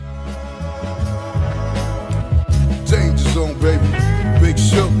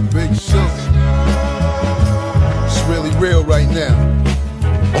right now.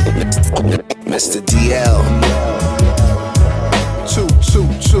 Mr. DL. 2, 2,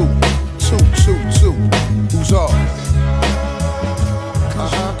 2, 2, 2, 2. Who's off?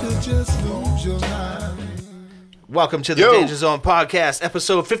 I could just lose your mind. Welcome to the Danger Zone Podcast,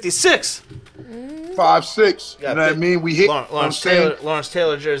 episode 56. 5-6. You know what I mean? We hit Lawrence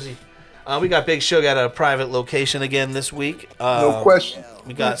Taylor jersey. We got Big Suge at a private location again this week. No question.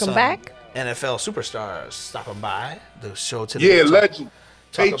 We got some back. NFL superstars stopping by the show today. Yeah, legend.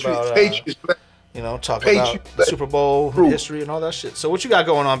 Patriots. Talk about Super Bowl history and all that shit. So what you got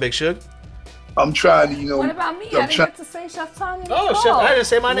going on, Big Suge? I'm trying to, What about me? I didn't get to say Chef Tommy. Oh, Chef, I didn't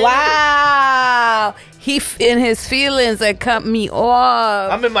say my name. Wow. He in his feelings and cut me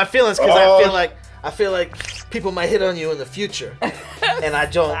off. I'm in my feelings because I feel like people might hit on you in the future, and I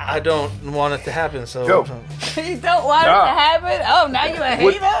don't want it to happen. So you don't want it to happen? Oh, now you a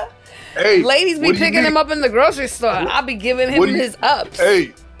hater? Hey, ladies be picking him up in the grocery store. I'll be giving him his ups.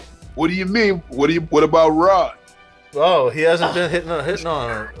 Hey, what do you mean? What about Rod? Oh, he hasn't been hitting on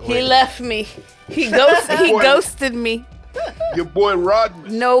her. He left me. He ghosted me. Your boy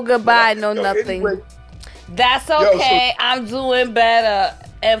Rodman. No goodbye, no nothing. Anyway. That's okay. I'm doing better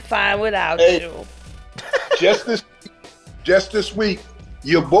and fine without you. Just this week,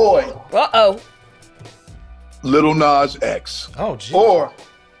 your boy. Lil Nas X. Oh, geez. Or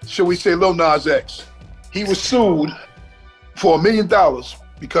should we say Lil Nas X? He was sued for $1 million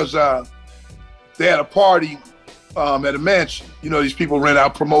because they had a party at a mansion. You know, these people rent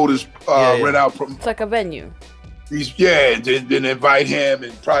out promoters, rent out. It's like a venue. Didn't invite him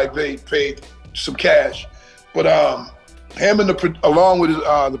and probably paid some cash. But him and along with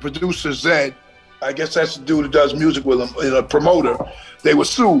the producer Zed, I guess that's the dude who does music with him, and a promoter, they were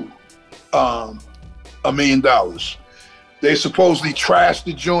sued $1 million. They supposedly trashed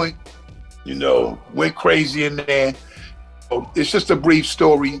the joint, went crazy in there. It's just a brief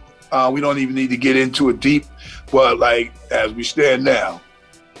story. We don't even need to get into it deep. But like, as we stand now,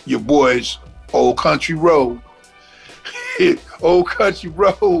 your boy's Old Country Road, Old Country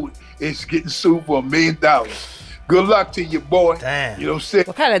Road is getting sued for $1 million. Good luck to your boy. Damn. You know what I'm saying?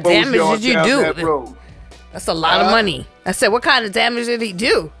 What kind of damage did you do? That's a lot of money. I said, what kind of damage did he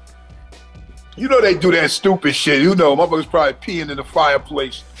do? You know they do that stupid shit. Motherfuckers probably peeing in the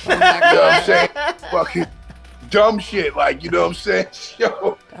fireplace. Oh my God. You know what I'm saying? Fucking dumb shit, like, you know what I'm saying?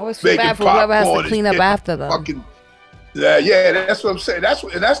 Yo, I always feel bad for whoever has to clean up after them. Fucking, yeah, that's what I'm saying.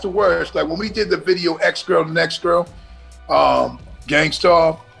 That's the worst. Like when we did the video X-Girl to Next Girl,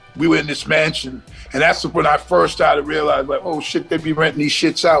 Gangstar, we were in this mansion, and that's when I first started to realize, like, oh shit, they be renting these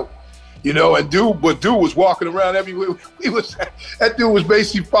shits out. And dude was walking around everywhere. That dude was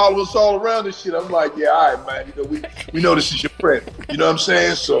basically following us all around and shit. I'm like, yeah, all right, man. We know this is your friend. You know what I'm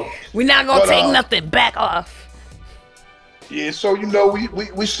saying? So we're not gonna take nothing back off. Yeah, so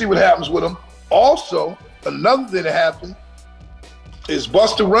we see what happens with him. Also, another thing that happened is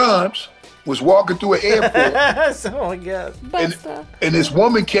Busta Rhymes was walking through an airport. Oh my God. And this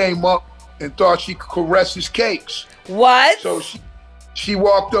woman came up and thought she could caress his cakes. What? So she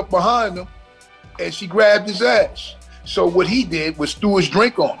walked up behind him and she grabbed his ass. So what he did was threw his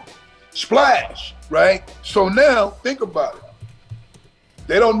drink on him. Splash, right? So now, think about it.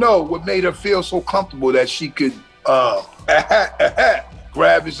 They don't know what made her feel so comfortable that she could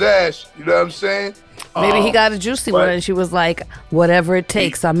grab his ass. You know what I'm saying? Maybe he got a juicy one and she was like, whatever it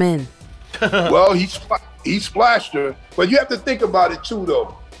takes, I'm in. Well, he splashed her. But you have to think about it too,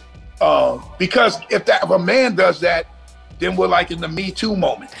 though. Because if a man does that, then we're like in the Me Too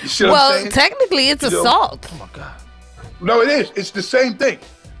moment. You see what I'm saying? Well, technically it's assault. Oh my God. No, it is. It's the same thing.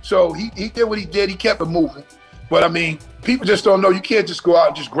 So he did what he did. He kept it moving. But I mean, people just don't know. You can't just go out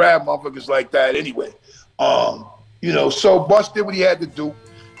and just grab motherfuckers like that anyway. So Bus did what he had to do.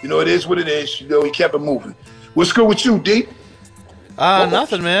 It is what it is. He kept it moving. What's good with you, D?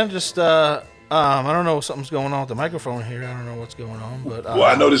 Nothing, man. Just I don't know, something's going on with the microphone here. I don't know what's going on, but well,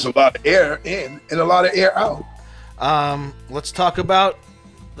 I know there's a lot of air in and a lot of air out. Let's talk about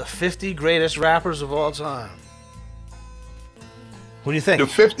the 50 greatest rappers of all time. What do you think? The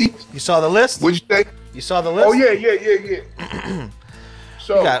 50? You saw the list? What'd you say? You saw the list? Oh yeah.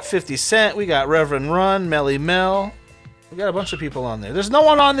 So we got 50 Cent, we got Reverend Run, Melly Mel. We got a bunch of people on there. There's no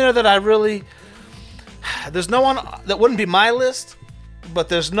one on there that there's no one that wouldn't be my list, but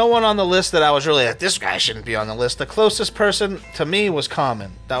there's no one on the list that I was really like, this guy shouldn't be on the list. The closest person to me was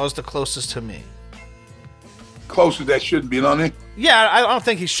Common. That was the closest to me. Closest that shouldn't be on there? Yeah, I don't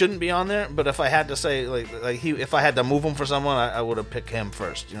think he shouldn't be on there, but if I had to say, if I had to move him for someone, I would have picked him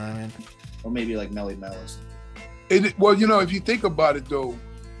first. You know what I mean? Or maybe like Melly Mellis. Well, if you think about it, though,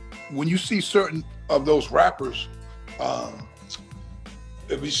 when you see certain of those rappers,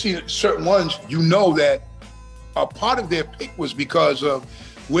 if you see certain ones, you know that a part of their pick was because of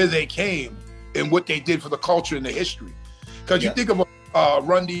where they came and what they did for the culture and the history. Because you think of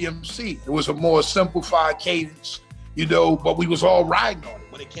Run DMC, it was a more simplified cadence, you know, but we was all riding on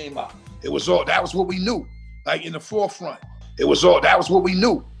it when it came out. It was all, that was what we knew, like in the forefront. It was all, that was what we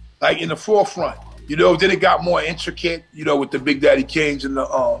knew, like in the forefront. You know, then it got more intricate, you know, with the Big Daddy Kanes and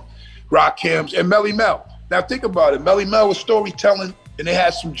the Rakims and Melly Mel. Now think about it, Melly Mel was storytelling and they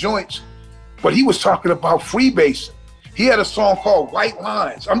had some joints, but he was talking about freebasing. He had a song called White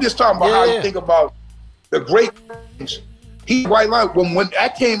Lines. I'm just talking about how you think about the great things. He White Lines, when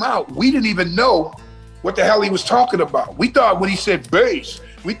that came out, we didn't even know what the hell he was talking about. We thought when he said bass,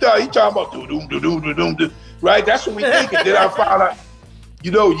 we thought he talking about do-doom, do-doom, do-doom, do, right? That's what we think. And then I found out,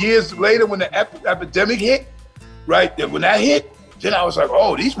 you know, years later when the epidemic hit, right? Then when that hit, then I was like,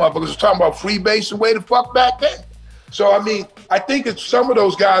 oh, these motherfuckers are talking about freebasing way the fuck back then. So, I mean, I think it's some of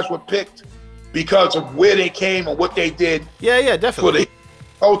those guys were picked because of where they came and what they did. Yeah, definitely. For the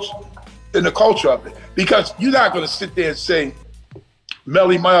culture, in the culture of it. Because you're not going to sit there and say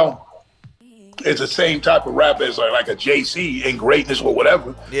Melly Mel is the same type of rapper as like a JC in greatness or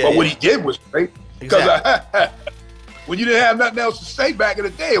whatever. But what he did was great. Because when you didn't have nothing else to say back in the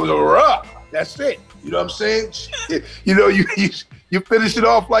day, it was a rough. That's it. You know what I'm saying? You know, you finish it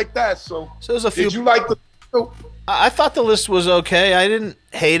off like that. So there's a few. Did you like the? I thought the list was okay. I didn't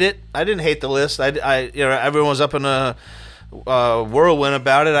hate it. I didn't hate the list. I you know, everyone was up in a whirlwind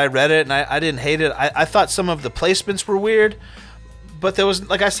about it. I read it and I didn't hate it. I thought some of the placements were weird, but there was,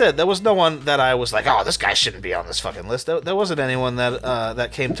 like I said, there was no one that I was like, oh, this guy shouldn't be on this fucking list. There wasn't anyone that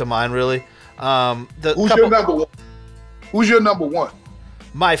that came to mind really. Who's your number one? Who's your number one?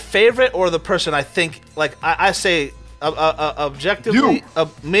 My favorite or the person I think, like I say, objectively,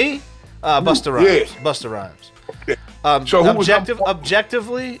 me, Busta Rhymes. Yeah. Busta Rhymes. Okay. So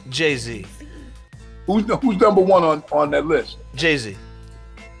objectively, Jay-Z. Who's number one on that list? Jay-Z.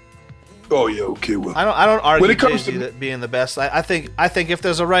 Oh yeah, okay. Well, I don't argue Jay-Z being the best. I think if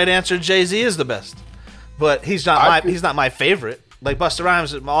there's a right answer, Jay-Z is the best. But he's not my favorite. Like Busta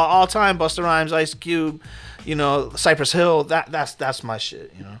Rhymes, all time Busta Rhymes, Ice Cube, you know, Cypress Hill. That's my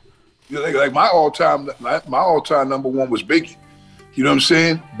shit. You know. Like my all time number one was Biggie. You know what I'm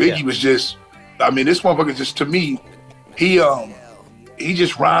saying? Biggie was just. I mean, this motherfucker just, to me, he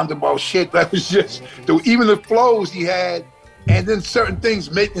just rhymed about shit that was just, even the flows he had, and then certain things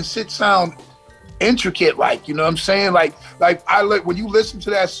making shit sound intricate, like, you know what I'm saying? Like when you listen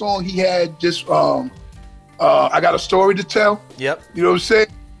to that song, he had just, I Got a Story to Tell. Yep. You know what I'm saying?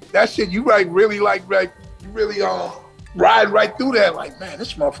 That shit, you really ride right through that, like, man,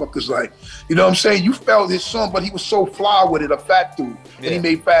 this motherfucker's like, you know what I'm saying? You felt his song, but he was so fly with it, a fat dude, and he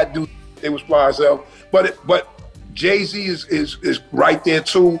made fat dudes. They was fly as hell. But Jay-Z is right there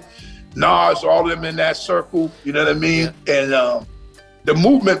too. Nas, all of them in that circle, you know what I mean? Yeah. And the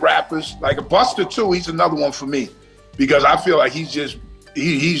movement rappers, like a Busta too, he's another one for me. Because I feel like he's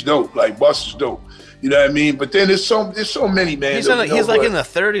dope. Like Busta's dope. You know what I mean? But then there's so many, man. He's like in the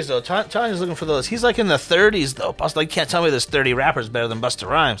 30s though. Tony's looking for those. He's like in the 30s though. Busta, like, you can't tell me there's 30 rappers better than Busta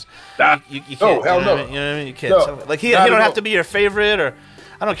Rhymes. You can't. No, hell no. You know what I mean? You can't. Tell me. Like he don't have to be your favorite, or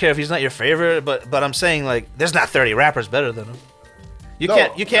I don't care if he's not your favorite, but I'm saying, like, there's not 30 rappers better than him. You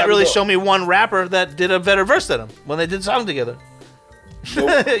can't really show me one rapper that did a better verse than him when they did song together.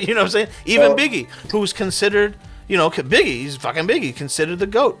 Nope. You know what I'm saying? Even Biggie, who's considered, you know, he's fucking Biggie, considered the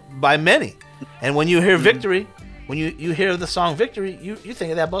GOAT by many. And when you hear Victory, when you hear the song Victory, you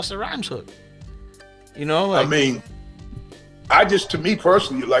think of that Busta Rhymes hook. You know? Like, I mean, to me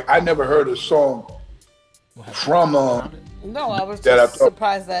personally, like, I never heard a song from No, I was just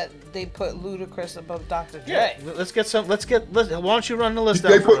surprised that they put Ludacris above Dr. Dre. Yeah, why don't you run the list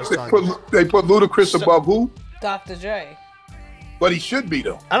they out put Ludacris above who? Dr. Dre. But he should be,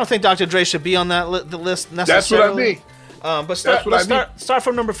 though. I don't think Dr. Dre should be on that the list necessarily. That's what I mean. But start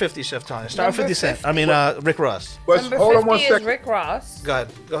from number 50, Chef Tony. Start with 50 Cent. I mean, Rick Ross. But number hold 50 on one second. Is Rick Ross. Go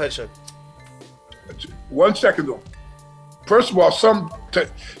ahead, Chef. 1 second, though. First of all, some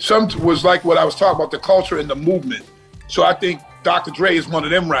was like what I was talking about, the culture and the movement. So I think Dr. Dre is one of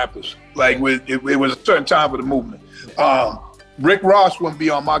them rappers. Like, it was a certain time for the movement. Rick Ross wouldn't be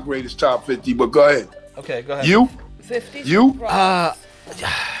on my greatest top 50, but go ahead. Okay, go ahead. You? 50? You? Are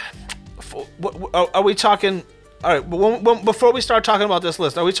we talking... All right, before we start talking about this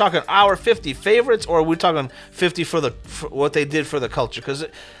list, are we talking our 50 favorites, or are we talking 50 for what they did for the culture? Because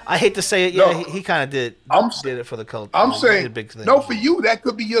I hate to say it, he kind of did it for the culture. I'm saying, big thing. No, for you, that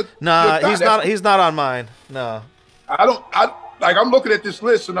could be your... Nah, he's not on mine, no. I'm looking at this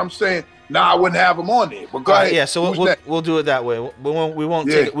list and I'm saying, I wouldn't have him on there. But go ahead. Yeah, so we'll do it that way. We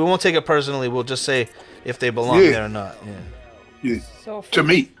won't take it personally. We'll just say if they belong there or not. Yeah. So to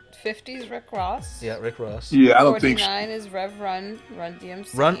me. 50's Rick Ross. Yeah, Rick Ross. Yeah, I don't think so. 49 is Rev Run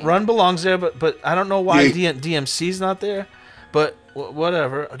DMC. Run belongs there, but I don't know why DMC's not there. But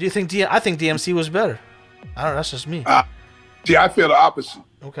whatever. Do you think I think DMC was better? I don't know. That's just me. See, I feel the opposite.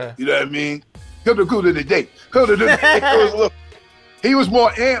 Okay. You know what I mean? He was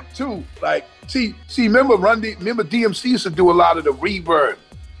more amped too. Like, see, remember DMC used to do a lot of the reverb.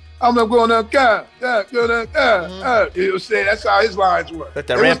 I'm not going to you know, say that's how his lines were. But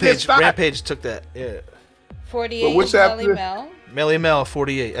Rampage took that. Yeah. 48 is Melly Mel. Melly Mel,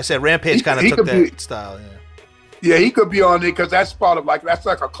 48. I said Rampage kind of took that style. Yeah, he could be on there because that's part of that's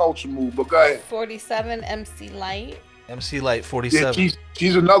like a culture move. But go ahead. 47 MC Light. MC Light, 47. Yeah,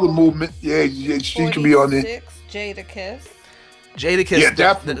 she's another movement. Yeah, she could be on there. 46 Jadakiss. Jadakiss. Yeah,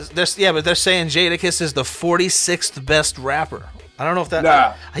 definitely. But they're saying Jadakiss is the 46th best rapper. I don't know if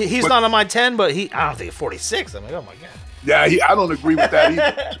that. He's not on my 10, but I don't think 46. I'm like, oh my god. Yeah, I don't agree with that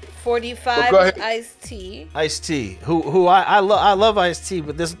either. 45 Ice-T. Ice-T, who I love Ice-T,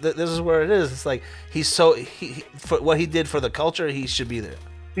 but this is where it is. It's like for what he did for the culture, he should be there.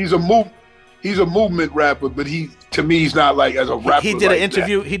 He's a movement rapper, but to me he's not like as a rapper. He did an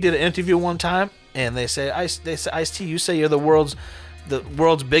interview. He did an interview one time, and they say Ice-T, you say you're the world's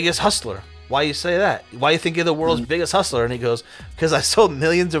biggest hustler. Why you say that? Why you think you're the world's biggest hustler? And he goes, because I sold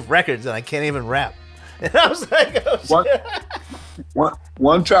millions of records and I can't even rap. And I was like,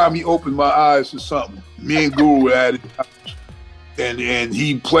 one time he opened my eyes to something. Me and Guru were at it, and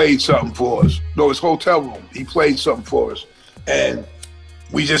he played something for us. No, it's hotel room. He played something for us, and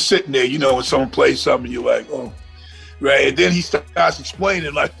we just sitting there, you know, when someone plays something, you're like, oh, right. And then he starts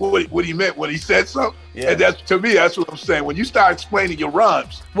explaining like what he meant when he said something. Yeah. And to me, that's what I'm saying. When you start explaining your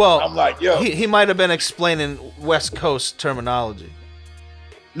rhymes, I'm like, yo. He might have been explaining West Coast terminology.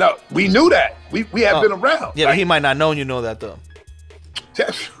 No, we knew that. We have been around. Yeah, but he might not know you know that though.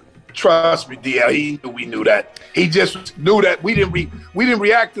 Trust me, DL. We knew that. He just knew that we didn't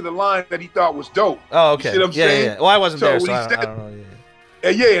react to the line that he thought was dope. Oh, okay. You see what I'm saying? Yeah. Well, I wasn't there, so I don't know.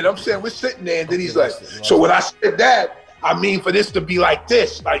 And I'm saying we're sitting there, and then he's like, so when I said that, I mean for this to be like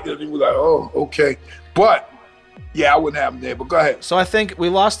this. Like, he was like, oh, okay. But, yeah, I wouldn't have him there, but go ahead. So I think we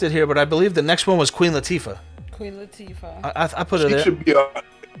lost it here, but I believe the next one was Queen Latifah. Queen Latifah. I put her there.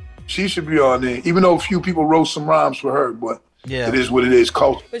 She should be on there, even though a few people wrote some rhymes for her, but it is what it is,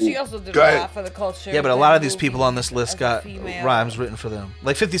 culture. But she also did a lot for the culture. Yeah, but a lot of these people on this list got rhymes written for them.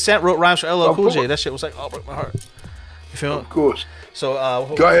 Like 50 Cent wrote rhymes for LL Cool J. That shit was like, oh, broke my heart. You feel me? Of course. So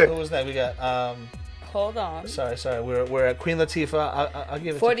go ahead. Who was that? We got hold on. Sorry. We're at Queen Latifah. I'll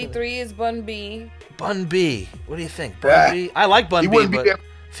give it 43 is Bun B. Bun B. What do you think? Bun B? I like Bun B, but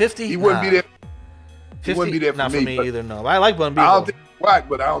 50? He wouldn't be there. 50? He wouldn't be there for not me. For me either, no. I like Bun B. I don't think he's whack,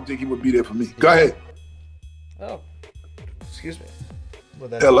 but I don't think he would be there for me. Go ahead. Oh. Excuse me.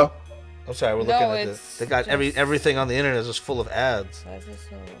 Hello? I'm sorry, we're looking at this. They got everything on the internet is just full of ads.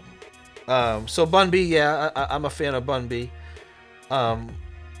 So Bun B, yeah, I'm a fan of Bun B. But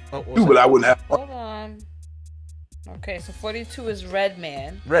I wouldn't have. Hold on. Okay, so 42 is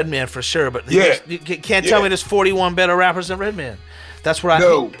Redman. Redman for sure, but you can't tell me there's 41 better rappers than Redman. That's where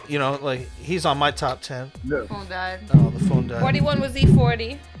like he's on my top 10. No. Phone died. Oh, the phone died. 41 was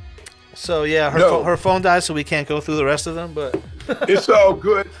E40. So yeah, her phone died, so we can't go through the rest of them. But it's all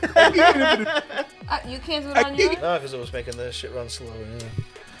good. You can't do it on yours? No, because it was making the shit run slower.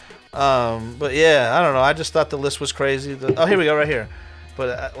 Yeah. But yeah, I don't know. I just thought the list was crazy. Here we go, right here.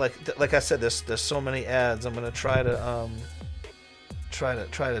 But like I said, there's so many ads. I'm gonna try to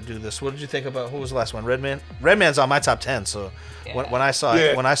do this. What did you think about who was the last one? Redman. Redman's on my top 10. So when I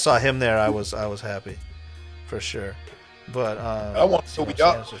saw him there, I was happy, for sure. But I want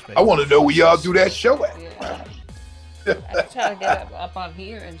to know where y'all do that show at. Yeah. I'm trying to get up on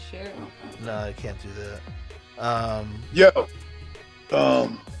here and share it. No, I can't do that.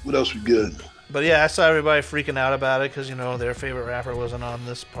 What else we good? But yeah, I saw everybody freaking out about it because their favorite rapper wasn't on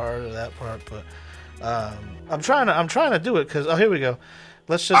this part or that part. But I'm trying to do it because here we go.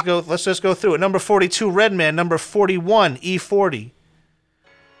 Let's just go through it. Number 42, Redman. Number 41, E40.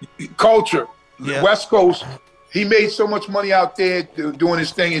 Culture, West Coast. He made so much money out there doing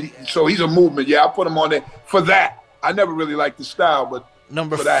his thing, and so he's a movement. Yeah, I put him on there for that. I never really liked the style, but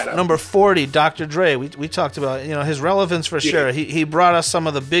number 40, Dr. Dre. We talked about his relevance for sure. He brought us some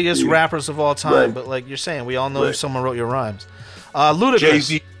of the biggest rappers of all time. Right. But like you're saying, we all know if someone wrote your rhymes. Ludacris.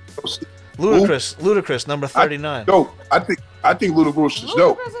 Jay-Z. Ludacris, number 39. I think Ludacris is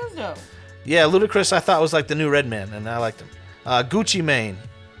dope. Ludacris is dope. Yeah, Ludacris I thought was like the new Redman, and I liked him. Gucci Mane.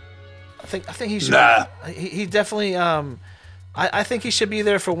 I think he should. Nah. He definitely. I think he should be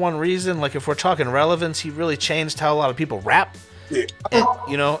there for one reason. Like if we're talking relevance, he really changed how a lot of people rap. Yeah. And,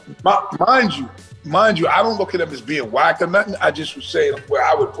 you know, mind you, I don't look at him as being whack or nothing. I just would say where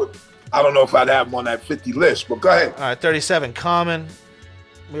I would put. I don't know if I'd have him on that 50 list, but go ahead. All right, 37, Common.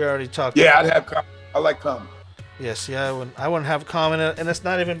 We already talked. Yeah, I'd have Common. I like Common. Yes, yeah, I wouldn't have Common, and it's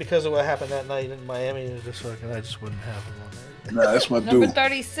not even because of what happened that night in Miami. It's just fucking, I just wouldn't have him on there. Nah, that's my dude. Number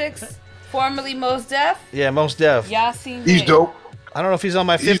 36, formerly Mos Def. Yeah, Mos Def. Yasin. He's dope. I don't know if he's on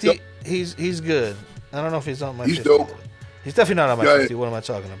my 50. He's good. I don't know if he's on my 50. He's dope. He's definitely not on my 50. What am I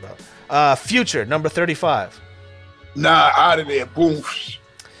talking about? Future, number 35. Nah, out of there. Boom.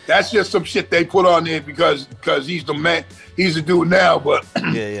 That's just some shit they put on there because he's the man. He's the dude now, but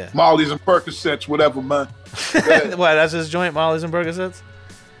yeah. Molly's and Percocets, whatever, man. What, that's his joint, Molly's and Percocets?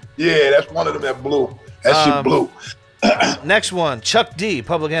 Yeah, that's one of them that blew. That shit blew. Next one, Chuck D,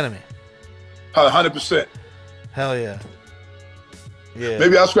 Public Enemy. 100%. Hell yeah. Yeah.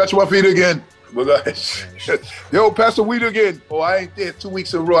 Maybe I'll scratch my feet again. Yo, pass the weed again. Oh, I ain't there 2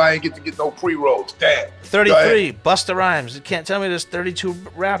 weeks in a row. I ain't get no pre-rolls. Damn. 33, Busta Rhymes. You can't tell me there's 32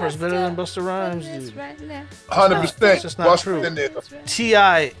 rappers better than Busta Rhymes, dude. 100%. That's just not true.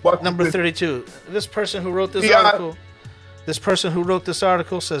 T.I., number 32. This person who wrote this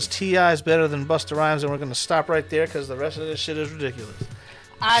article says T.I. is better than Busta Rhymes, and we're going to stop right there because the rest of this shit is ridiculous.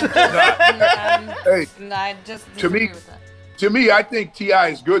 To me, I think T.I.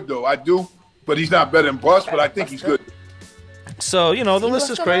 is good, though. I do. But he's not better than Bust, but I think he's good. So, the list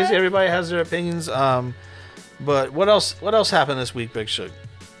is crazy. Everybody has their opinions. But what else happened this week, Big Shug?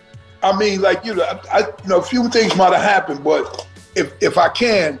 I mean, a few things might have happened, but if I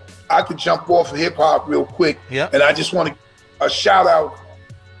can, I could jump off of hip hop real quick. Yeah. And I just want to a shout out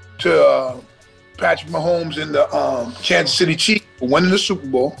to Patrick Mahomes and the Kansas City Chiefs for winning the Super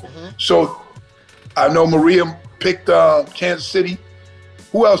Bowl. Mm-hmm. So I know Maria picked Kansas City.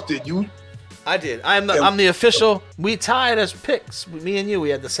 Who else did you? I did. I'm the official. We tied as picks. Me and you. We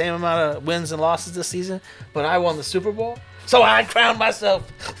had the same amount of wins and losses this season, but I won the Super Bowl. So I crowned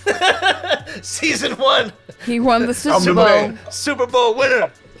myself season 1. He won the Super Bowl. Super Bowl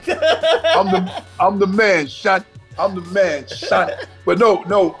winner. I'm the man, son. I'm the man, son. But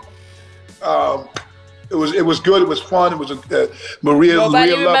no. It was good. It was fun. It was Maria.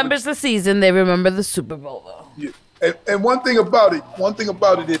 Nobody remembers the season. They remember the Super Bowl, though. Yeah. And one thing about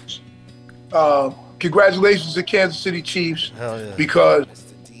it is, congratulations to Kansas City Chiefs. Hell yeah. Because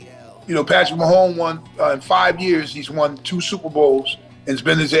Patrick Mahomes won in 5 years. He's won 2 Super Bowls and it's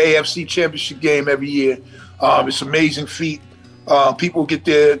been his AFC Championship game every year. It's an amazing feat. People get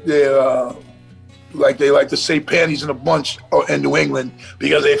their like they like to say panties in a bunch in New England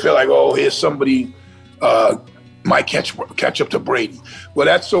because they feel like, oh, here's somebody might catch up to Brady. Well,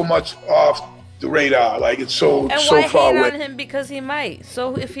 that's so much off the radar. Like it's so far away. On him because he might.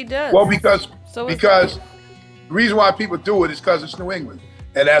 So if he does. Well, because the reason why people do it is because it's New England,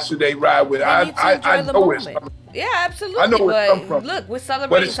 and that's who they ride with. I know where it's coming from. Yeah, absolutely. I know where it's coming from. Look, we're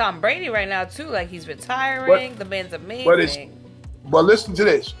celebrating Tom Brady right now too. Like he's retiring. The man's amazing. But listen to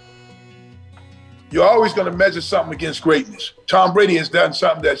this. You're always going to measure something against greatness. Tom Brady has done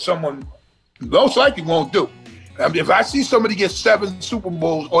something that someone most likely won't do. I mean, if I see somebody get 7 Super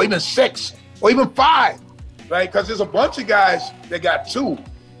Bowls or even 6 or even 5, right? Because there's a bunch of guys that got 2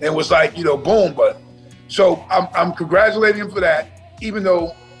 and was like, boom. But so I'm congratulating him for that, even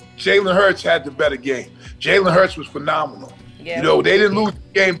though Jalen Hurts had the better game. Jalen Hurts was phenomenal. Yeah, they didn't lose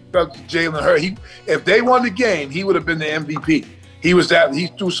the game because of Jalen Hurts. If they won the game, he would have been the MVP. He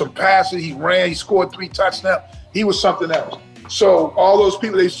threw some passes, he ran, he scored 3 touchdowns. He was something else. So all those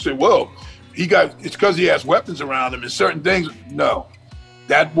people, they say, well, it's because he has weapons around him and certain things. No,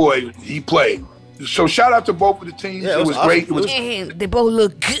 that boy, he played. So shout out to both of the teams. Yeah, it was awesome. Great. They both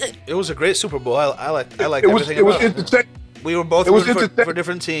look good. It was a great Super Bowl. I like everything about it. Entertaining. We were both rooting for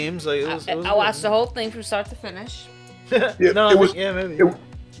different teams. Like, I watched the whole thing from start to finish. Maybe. What do you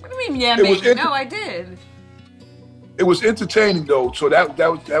mean, maybe? No, I did. It was entertaining though, so that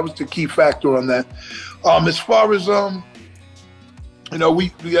was the key factor on that. As far as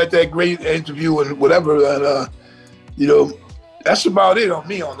we had that great interview and whatever, and that's about it on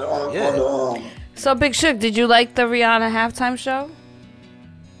me on the. So Big Shug, did you like the Rihanna halftime show?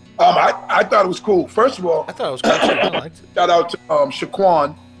 I thought it was cool. First of all, I thought it was cool too. I liked it. Shout out to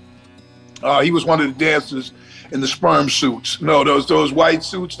Shaquan. He was one of the dancers in the sperm suits. No, those white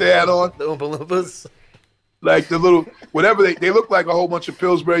suits they had on. The Oompa Loompas. Like the little, whatever they look like a whole bunch of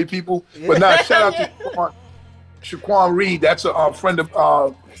Pillsbury people. But now, shout out to Shaquan Reed. That's a friend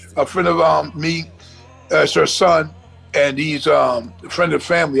of me. It's her son. and he's a friend of the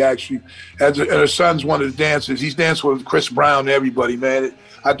family actually. And her son's one of the dancers. He's danced with Chris Brown and everybody, man.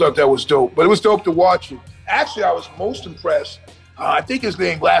 I thought that was dope. But it was dope to watch it. Actually, I was most impressed. I think his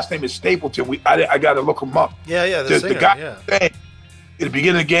last name is Stapleton. I got to look him up. Yeah, the guy at the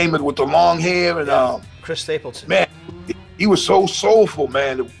beginning of the game with the long hair and Chris Stapleton. Man, he was so soulful,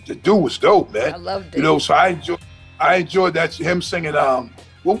 man. The dude was dope, man. I loved it. You know, so I enjoyed that him singing.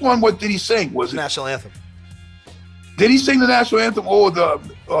 What did he sing? Was it National Anthem? Did he sing the national anthem or the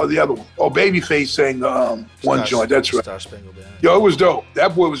other one? Or Babyface sang the one joint? That's right. Star Spangled Banner. Yo, it was dope.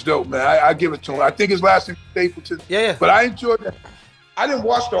 That boy was dope, man. I give it to him. I think his last name was Stapleton. Yeah. But I enjoyed that. I didn't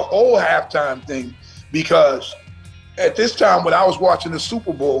watch the whole halftime thing because at this time when I was watching the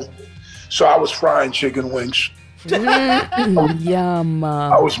Super Bowl, so I was frying chicken wings. Yum.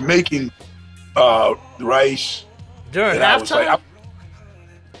 I was making rice. During halftime?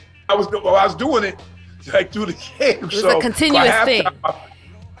 I was doing it like through the game. It was a continuous thing. I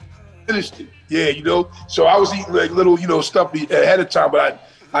finished it. Yeah, you know. So I was eating like little, stuff ahead of time, but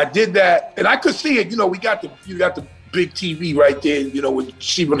I did that, and I could see it. You know, you got the big TV right there, with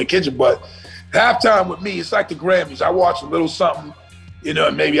sheep in the kitchen. But halftime with me, it's like the Grammys. I watch a little something,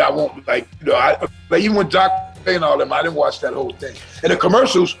 and maybe I won't even with Dr. and all them, I didn't watch that whole thing. And the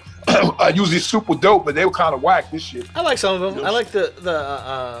commercials are usually super dope, but they were kind of whack this year. I like some of them. I like the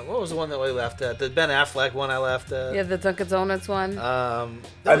what was the one that we laughed at? The Ben Affleck one I laughed at. Yeah, the Dunkin' Donuts one. I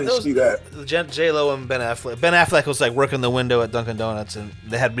didn't see that. J-Lo and Ben Affleck. Ben Affleck was like working the window at Dunkin' Donuts, and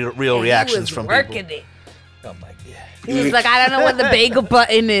they had real reactions from people. He was working it. Oh my God. He was like, I don't know what the bagel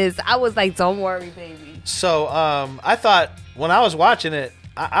button is. I was like, don't worry, baby. So I thought when I was watching it,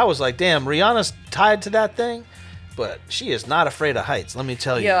 I was like, damn, Rihanna's tied to that thing. But she is not afraid of heights, let me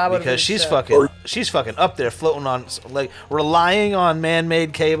tell you. Yeah, because she's fucking up there floating on, like, relying on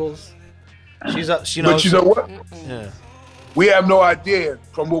man-made cables. She's up, But you know what? Yeah. We have no idea.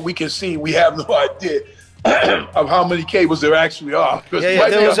 From what we can see, we have no idea of how many cables there actually are. Yeah,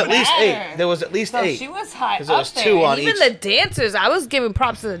 there was at least 8. There was at least 8. She was high up there was there. 2 on even each. the dancers, I was giving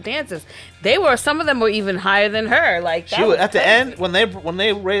props to the dancers. Some of them were even higher than her. Like she was at the end when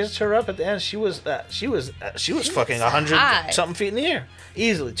they raised her up at the end. She was fucking 100 something feet in the air,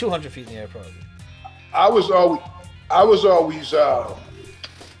 easily 200 feet in the air probably. I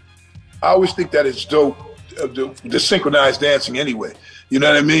always think that it's dope, the synchronized dancing anyway. You know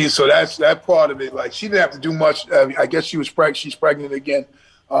what I mean? So that's that part of it. Like, she didn't have to do much. I guess she's pregnant again.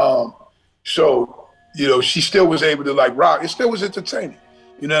 So, she still was able to like rock. It still was entertaining.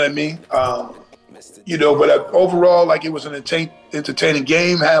 You know what I mean? But overall, like, it was an entertaining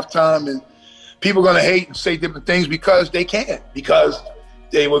game, halftime, and people are going to hate and say different things because they can, because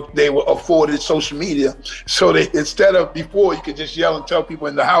they were afforded social media. So instead of before, you could just yell and tell people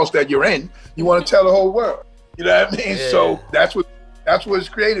in the house that you're in, you want to tell the whole world. You know what I mean? Yeah. So that's what it's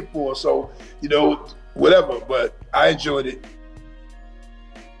created for. So, whatever, but I enjoyed it.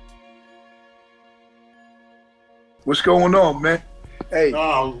 What's going on, man? Hey.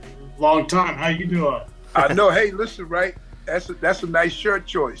 Oh, long time. How you doing? I know. Hey, listen, right? That's a nice shirt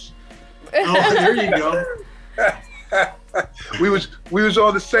choice. Oh, there you go. we was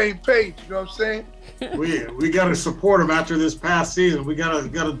on the same page. You know what I'm saying? We got to support them after this past season. We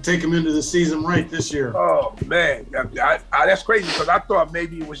got to take them into the season right this year. Oh man, that's crazy because I thought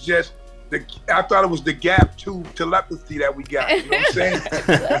maybe it was just it was the gap to telepathy that we got. You know what I'm saying?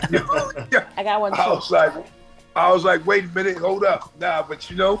 I got one too. I was like, wait a minute, hold up. Nah, but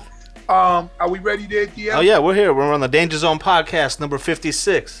are we ready there, DL? Oh yeah, we're here. We're on the Danger Zone podcast, number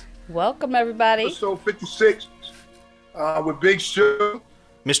 56. Welcome, everybody. Episode 56 with Big Show,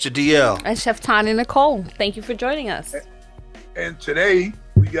 Mr. DL, and Chef Tanya Nicole. Thank you for joining us. And today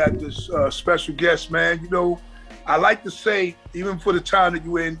we got this special guest, man. I like to say, even for the time that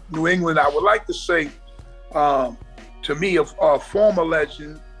you were in New England, I would like to say, to me, a former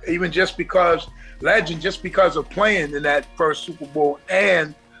legend, just because of playing in that first Super Bowl,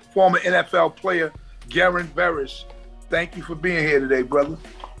 and former NFL player Garin Veris. Thank you for being here today, brother.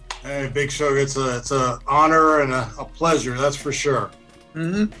 Hey, Big Show, it's an honor and a pleasure, that's for sure.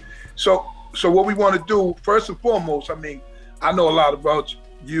 Mm-hmm. So what we want to do, first and foremost, I know a lot about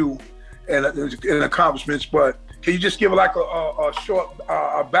you and accomplishments, but can you just give like a short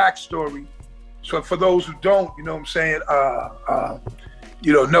backstory? So for those who don't, you know what I'm saying,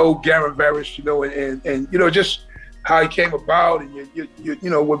 know Garin Veris, and just how he came about,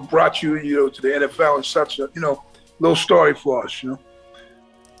 and what brought you, to the NFL and such a, little story for us,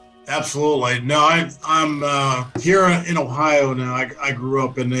 Absolutely. No, I'm here in Ohio now. I grew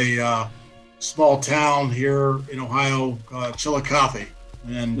up in a small town here in Ohio, Chillicothe,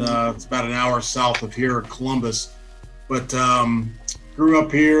 and it's about an hour south of here in Columbus. but grew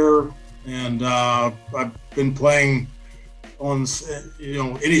up here, and I've been playing on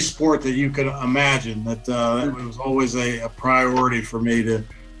any sport that you could imagine. That it was always a priority for me to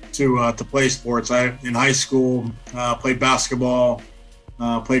play sports. In high school played basketball,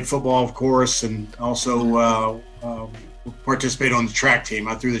 played football, of course, and also participated on the track team.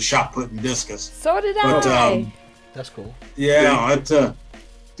 I threw the shot put and discus. So did I. That's cool. Yeah,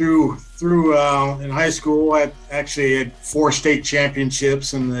 through in high school, I actually had 4 state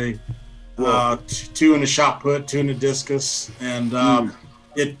championships in the 2 in the shot put, 2 in the discus, and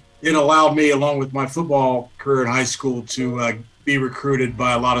it allowed me, along with my football career in high school, to be recruited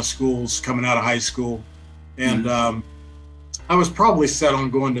by a lot of schools coming out of high school, and I was probably set on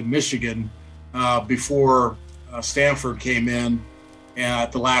going to Michigan before Stanford came in. And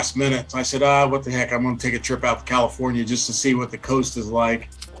at the last minute, I said, what the heck, I'm going to take a trip out to California just to see what the coast is like.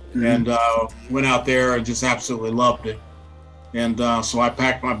 And went out there and just absolutely loved it. And so I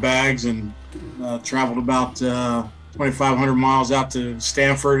packed my bags and traveled about 2,500 miles out to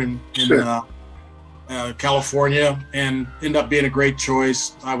Stanford in California, and ended up being a great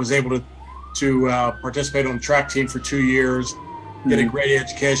choice. I was able to participate on the track team for 2 years, get a great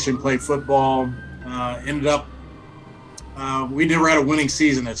education, play football, ended up we never had a winning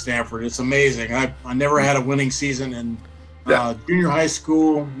season at Stanford. It's amazing. I never had a winning season in junior high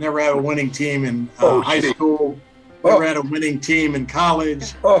school, never had a winning team in high school, never had a winning team in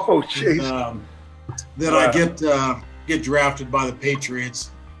college. Oh, jeez. Then I get drafted by the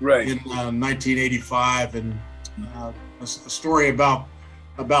Patriots in 1985, and a story about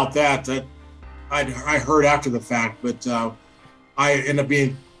that I heard after the fact, but I ended up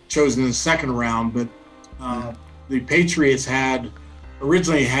being chosen in the second round, but the Patriots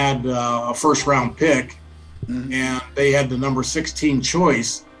originally had a first round pick, and they had the number 16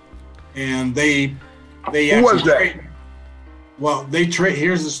 choice, and they Who was that? Well,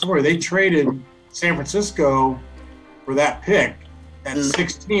 here's the story. They traded San Francisco for that pick at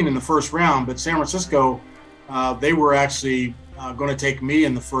 16 in the first round, but San Francisco, they were actually going to take me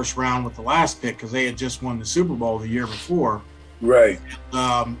in the first round with the last pick because they had just won the Super Bowl the year before. Right.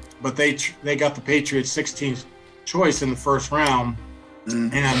 But they got the Patriots 16th choice in the first round.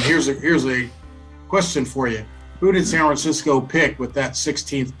 And here's a question for you. Who did San Francisco pick with that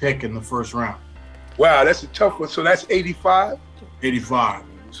 16th pick in the first round? Wow, that's a tough one. So that's 85? 85.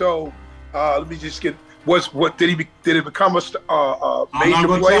 So let me just get did it become a major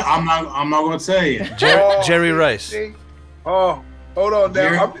player? I'm not going to tell you. Jerry Rice. Oh, hold on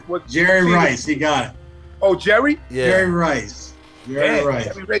now. Jerry Rice, he got it. Oh, Jerry? Yeah. Jerry Rice. Jerry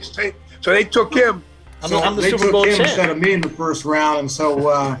Rice. So they took him. I'm the they Super took Bowl him champ. instead of me in the first round, and so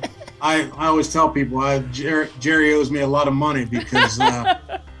I always tell people Jerry owes me a lot of money because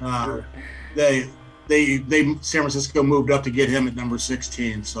they San Francisco moved up to get him at number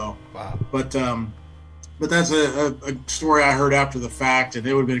 16. So, wow. But that's a story I heard after the fact, and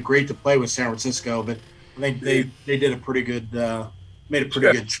it would have been great to play with San Francisco, but I think they did a pretty good made a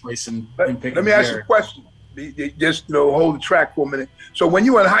pretty good choice in picking. Let me ask you a question. Just hold the track for a minute. So when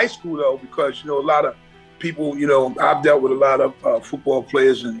you were in high school, though, because a lot of people, I've dealt with a lot of football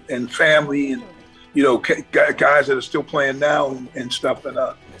players and family, and guys that are still playing now and stuff. And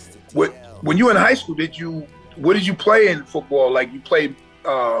when you were in high school, what did you play in football? Like, you played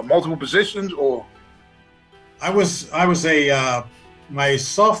multiple positions, or? I was my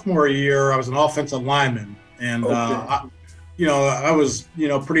sophomore year, I was an offensive lineman, and I was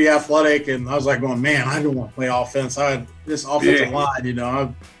pretty athletic, and I was like going, man, I don't want to play offense. I had this offensive line,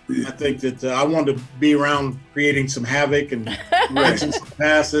 I think that I wanted to be around creating some havoc and catching some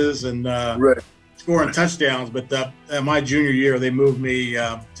passes and scoring touchdowns. But my junior year, they moved me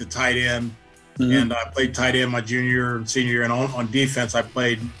to tight end, and I played tight end my junior and senior year, and on defense, I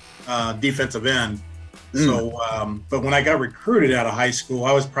played defensive end. So, but when I got recruited out of high school,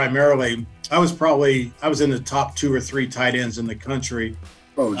 I was in the top 2 or 3 tight ends in the country.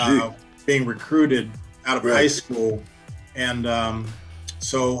 Being recruited out of high school. And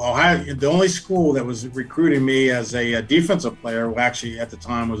so Ohio, the only school that was recruiting me as a defensive player, actually at the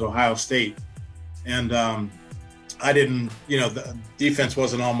time, was Ohio State. And I didn't, the defense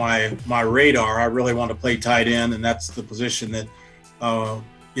wasn't on my radar. I really wanted to play tight end, and that's the position that,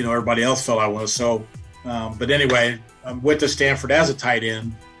 everybody else felt I was. So, but anyway, I went to Stanford as a tight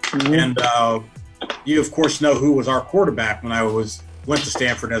end. And you, of course, know who was our quarterback when I went to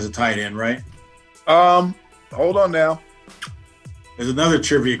Stanford as a tight end, right? Hold on now. There's another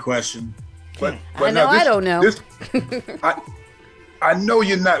trivia question. But I don't know. I know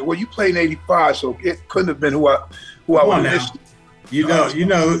you're not. Well, you played in '85, so it couldn't have been who I was. You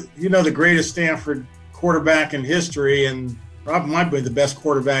know the greatest Stanford quarterback in history, and probably might be the best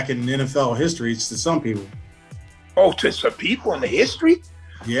quarterback in NFL history to some people. Oh, to some people in the history?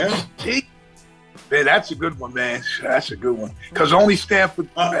 Yeah. Gee. Man, that's a good one, man. That's a good one. Because only Stanford,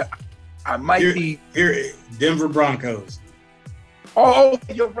 I might be here. Denver Broncos. Oh,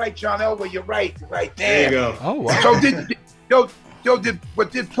 you're right, John Elway. You're right. Damn. There you go. Oh, wow. So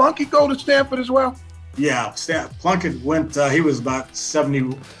did Plunkett go to Stanford as well? Yeah, Plunkett went. He was about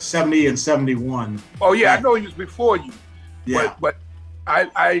 70 and 71. Oh yeah, I know he was before you. Yeah, but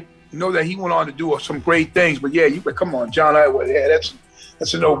I know that he went on to do some great things. But yeah, come on, John Elway. Yeah,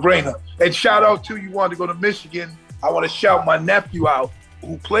 that's a no-brainer. And shout out to you wanted to go to Michigan. I want to shout my nephew out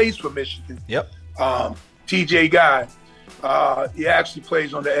who plays for Michigan. Yep. TJ Guy. He actually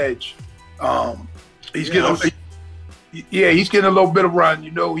plays on the edge. He's getting a little bit of run.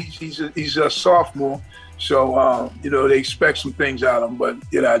 You know, he's a sophomore, so they expect some things out of him. But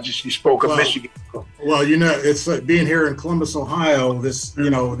you spoke of Michigan. Well, it's like being here in Columbus, Ohio. This,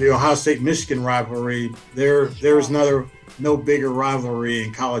 the Ohio State-Michigan rivalry. There's no bigger rivalry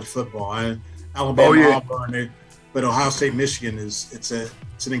in college football. Alabama, Auburn, but Ohio State-Michigan it's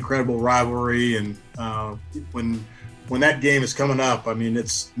an incredible rivalry, and when that game is coming up, I mean,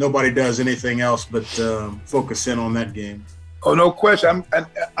 nobody does anything else but focus in on that game. Oh, no question.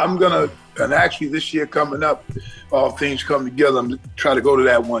 I'm gonna, and actually this year coming up, all things come together. I'm trying to go to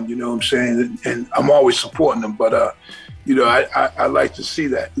that one. You know what I'm saying? And I'm always supporting them. But I like to see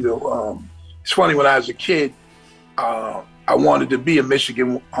that. It's funny, when I was a kid, I wanted to be a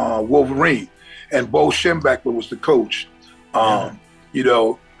Michigan Wolverine, and Bo Schembechler was the coach. I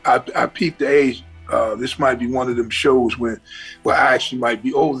peeped the age. This might be one of them shows where I actually might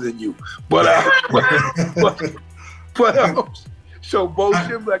be older than you. But so Bo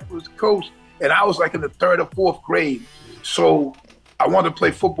Schembechler was coach, and I was like in the 3rd or 4th grade. So I wanted to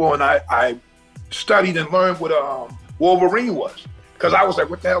play football, and I studied and learned what a Wolverine was. Because I was like,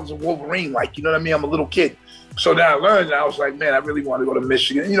 what the hell is a Wolverine like? You know what I mean? I'm a little kid. So then I learned, and I was like, man, I really want to go to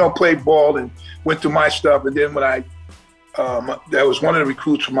Michigan. Played ball and went through my stuff. And then when that was one of the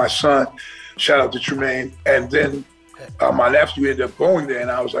recruits for my son. Shout out to Tremaine. And then my nephew ended up going there,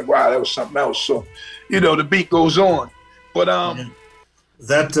 and I was like, wow, that was something else. So, the beat goes on. But one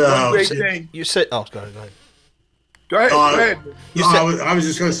great thing. You said, go ahead. Go ahead. I was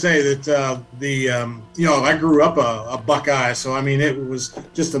just going to say that I grew up a Buckeye, so I mean, it was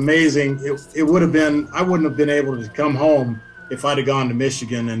just amazing. It would have been, I wouldn't have been able to come home if I'd have gone to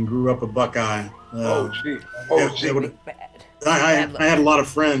Michigan and grew up a Buckeye. I had a lot of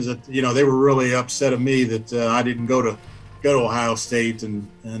friends that they were really upset at me that I didn't go to Ohio State, and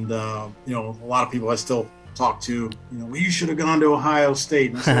a lot of people I still talk to, well, you should have gone to Ohio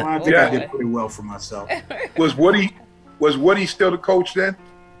State. And I said, well, I think I did pretty well for myself. Was Woody still the coach then?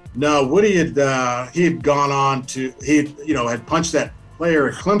 No, Woody had gone on to had punched that player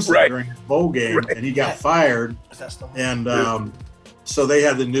at Clemson during his bowl game, and he got fired. And so they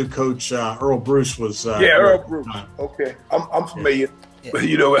had the new coach, Earl Bruce was. Earl Bruce. Okay, I'm familiar. Yeah.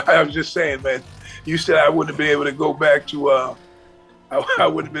 But I was just saying, man. You said I wouldn't have been able to go back to. I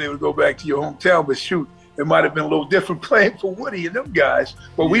wouldn't have been able to go back to your hometown, but shoot, it might have been a little different playing for Woody and them guys.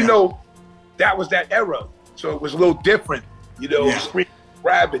 But we know that was that era, so it was a little different. Screaming,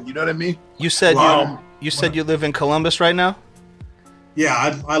 grabbing. You know what I mean? You said you live in Columbus right now.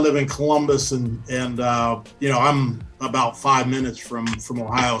 Yeah, I live in Columbus, and I'm about 5 minutes from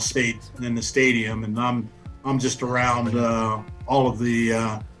Ohio State in the stadium, and I'm just around all of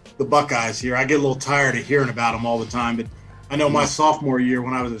the Buckeyes here. I get a little tired of hearing about them all the time, but I know my sophomore year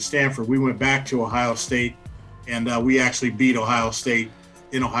when I was at Stanford, we went back to Ohio State, and we actually beat Ohio State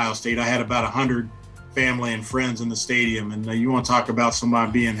in Ohio State. I had about 100 family and friends in the stadium, and you want to talk about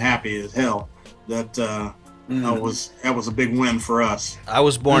somebody being happy as hell. That was a big win for us. I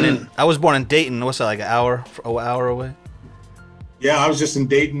was born in Dayton. What's that, like an hour away? Yeah, I was just in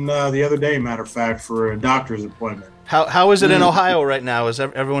Dayton the other day, matter of fact, for a doctor's appointment. How is it in Ohio right now? Is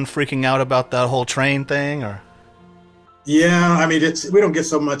everyone freaking out about that whole train thing, or? Yeah, I mean, we don't get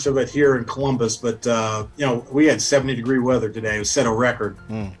so much of it here in Columbus, but we had 70-degree weather today. It set a record.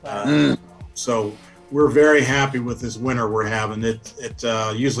 So we're very happy with this winter we're having. It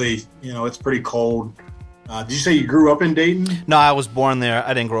usually, it's pretty cold. Did you say you grew up in Dayton? No, I was born there.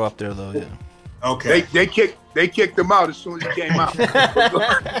 I didn't grow up there though. Yeah. Okay. They kicked him out as soon as he came out.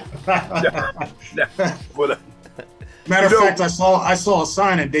 Matter of fact, I saw a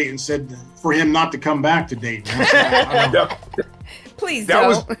sign in Dayton said for him not to come back to Dayton. Please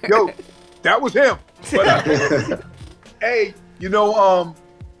that don't. That was him. But, hey,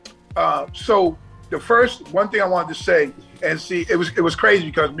 so the first one thing I wanted to say, and see, it was crazy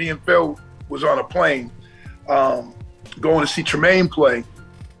because me and Phil was on a plane going to see Tremaine play,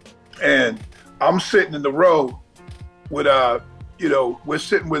 and I'm sitting in the row with we're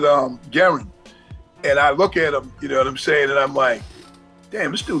sitting with Garin, and I look at him, you know what I'm saying, and I'm like,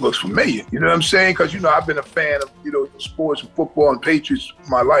 damn, this dude looks familiar, you know what I'm saying? Because I've been a fan of sports and football and Patriots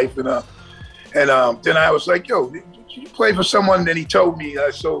my life, and then I was like, yo, did you play for someone? And then he told me,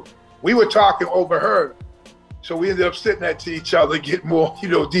 so we were talking over her, so we ended up sitting next to each other, get more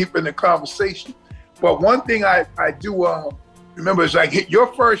deep in the conversation. But one thing I do remember is like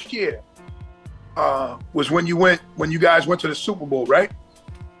your first year was when you guys went to the Super Bowl, right?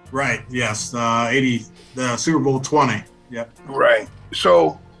 Right. Yes. The Super Bowl 20. Yep. Right.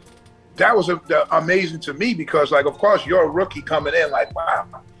 So that was amazing to me because, like, of course, you're a rookie coming in. Like, wow,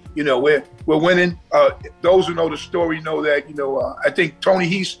 we're winning. Those who know the story know that. I think Tony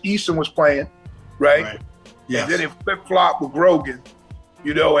Easton was playing, right? Yes. And then it flip-flopped with Grogan,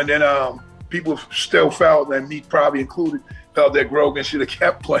 and then people still felt, and me probably included, felt that Grogan should have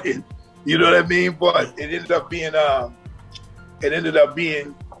kept playing. You know what I mean? But it ended up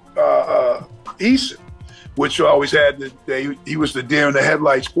being Easton, which always had he was the deer in the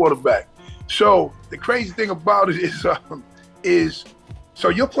headlights quarterback. So the crazy thing about it is so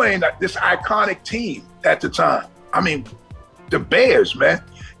you're playing this iconic team at the time. I mean, the Bears, man.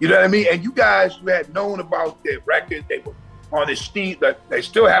 You know what I mean? And you guys who had known about their record, they were on this team that they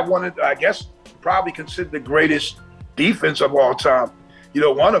still have one of, I guess, probably considered the greatest defense of all time.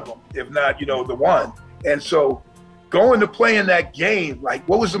 One of them, if not, the one. And so going to play in that game, like,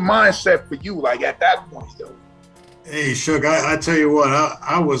 what was the mindset for you, like, at that point, though? Hey, Suge, I tell you what,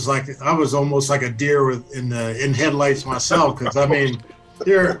 I was almost like a deer in headlights myself, because I mean,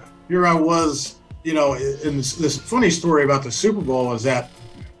 here I was, and this funny story about the Super Bowl is that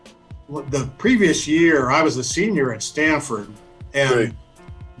the previous year I was a senior at Stanford, and right.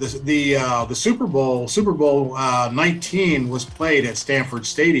 the Super Bowl 19 was played at Stanford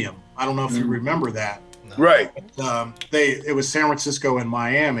Stadium. I don't know if you remember that. No. Right. It was San Francisco and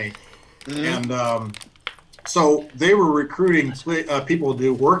Miami, and so they were recruiting people to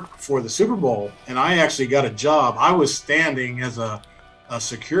do work for the Super Bowl, and I actually got a job. I was standing as a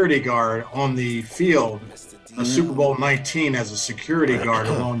security guard on the field, Super Bowl 19 as a security guard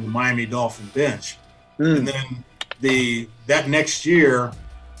along the Miami Dolphin bench, and then that next year,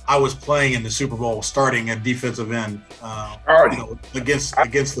 I was playing in the Super Bowl, starting at defensive end, against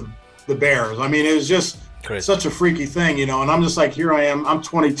the Bears. I mean, it was just such a freaky thing, and I'm just like, here I am. I'm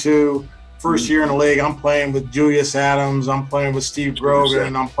 22, first year in the league. I'm playing with Julius Adams. I'm playing with Steve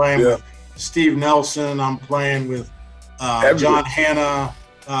Grogan. I'm playing with Steve Nelson. I'm playing with John Hanna.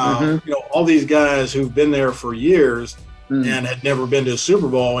 All these guys who've been there for years and had never been to a Super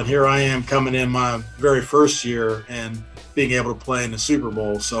Bowl. And here I am coming in my very first year and being able to play in the Super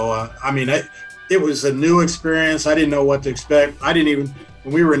Bowl. So, it was a new experience. I didn't know what to expect.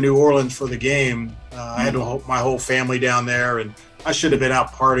 When we were in New Orleans for the game, I had my whole family down there, and I should have been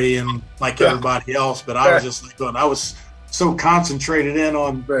out partying like everybody else, but I was just like I was so concentrated in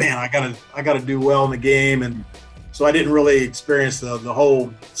on, man, I gotta do well in the game, and so I didn't really experience the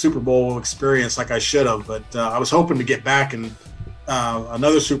whole Super Bowl experience like I should have. But I was hoping to get back in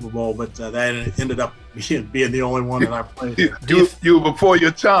another Super Bowl, but that ended up being the only one that I played. You were before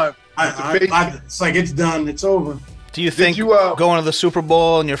your time. It's like it's done. It's over. Do you think going to the Super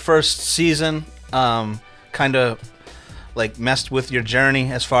Bowl in your first season kind of like messed with your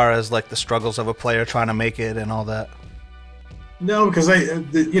journey as far as like the struggles of a player trying to make it and all that? No, because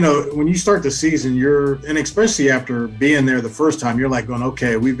when you start the season, and especially after being there the first time, you're like going,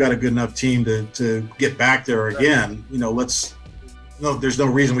 okay, we've got a good enough team to get back there again. There's no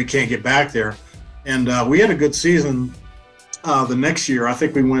reason we can't get back there. And we had a good season the next year. I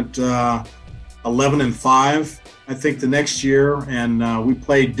think we went 11-5. I think the next year, and we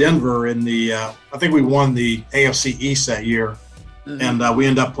played Denver in I think we won the AFC East that year, and we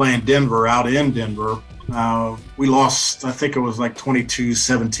ended up playing Denver out in Denver. We lost, I think it was like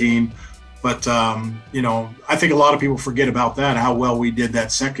 22-17, but I think a lot of people forget about that, how well we did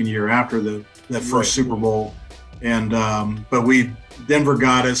that second year after that first Super Bowl, and but Denver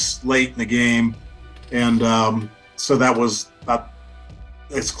got us late in the game, and so that was about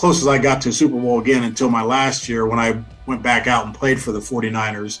as close as I got to a Super Bowl again until my last year when I went back out and played for the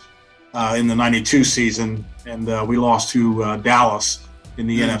 49ers in the 92 season, and we lost to Dallas in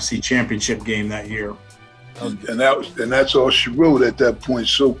the NFC Championship game that year. And that's all she wrote at that point.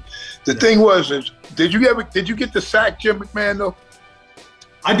 So the thing was, did you get to sack Jim McMahon though?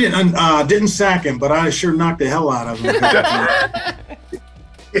 I didn't sack him, but I sure knocked the hell out of him.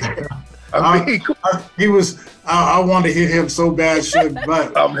 I mean, I wanted to hit him so bad,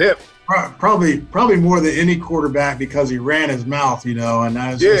 but I'm hip. Probably more than any quarterback because he ran his mouth, and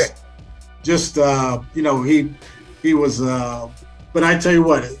I was just he was. But I tell you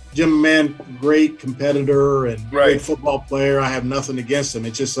what, Jim Man, great competitor and great football player. I have nothing against him.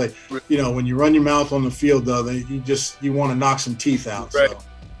 It's just like when you run your mouth on the field, though, you want to knock some teeth out. Right.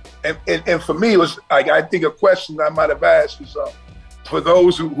 So. And for me, it was like I think a question I might have asked is for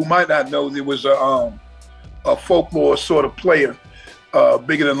those who might not know, there was a folklore sort of player.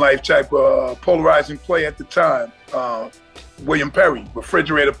 Bigger than life type polarizing play at the time, William Perry,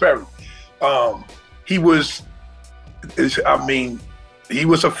 Refrigerator Perry. He was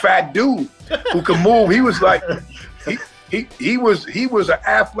a fat dude who could move. He was like, he was an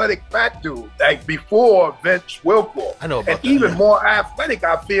athletic fat dude, like before Vince Wilfork. I know about that. Even more athletic,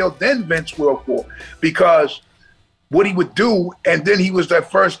 I feel, than Vince Wilfork, because what he would do, and then he was that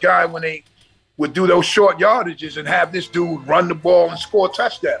first guy when they would do those short yardages and have this dude run the ball and score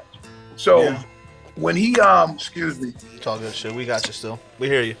touchdowns. So when he excuse me. It's all good shit. We got you still. We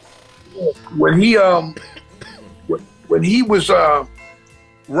hear you. When he when he was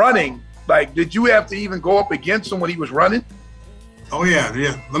running, like, did you have to even go up against him when he was running? Oh yeah.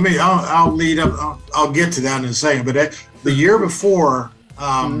 I'll lead up. I'll get to that in a second. But the year before,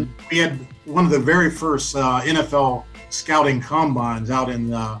 we had one of the very first NFL scouting combines out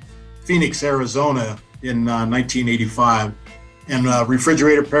in Phoenix, Arizona in 1985, and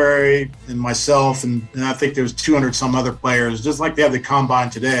Refrigerator Perry and myself, and I think there was 200 some other players, just like they have the combine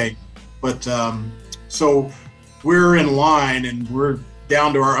today. But so we're in line and we're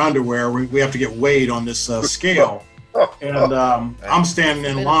down to our underwear. We have to get weighed on this scale, and I'm standing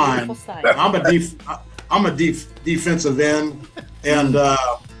in line. I'm a defensive end, and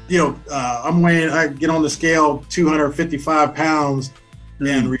I'm weighing. I get on the scale, 255 pounds.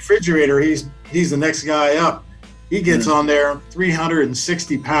 And Refrigerator, he's the next guy up. He gets on there,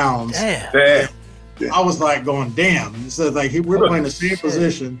 360 pounds. Damn. I was like going, damn. So like we're playing the same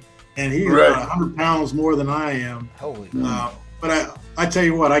position, and he's 100 pounds more than I am. Holy. But I tell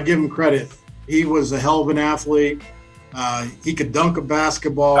you what, I give him credit. He was a hell of an athlete. He could dunk a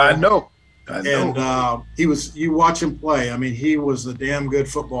basketball. I know. And you watch him play. I mean, he was a damn good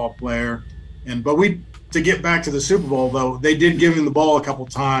football player. To get back to the Super Bowl, though, they did give him the ball a couple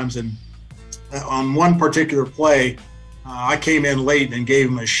times, and on one particular play, I came in late and gave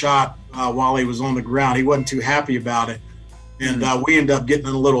him a shot while he was on the ground. He wasn't too happy about it, and we ended up getting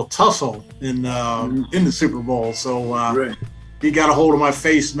in a little tussle in the Super Bowl. So he got a hold of my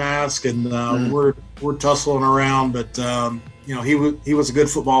face mask, and we're tussling around. But he was a good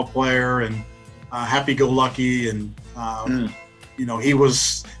football player and happy-go-lucky, and he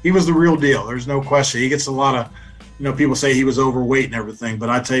was the real deal. There's no question. He gets a lot of, people say he was overweight and everything, but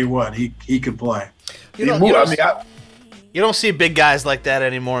I tell you what, he could play. You don't see big guys like that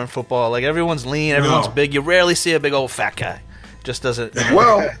anymore in football. Like, everyone's lean, everyone's big. You rarely see a big old fat guy. Just doesn't.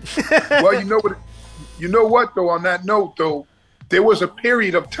 Well, you know what though. On that note though, there was a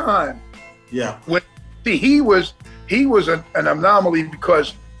period of time. Yeah. When he was an anomaly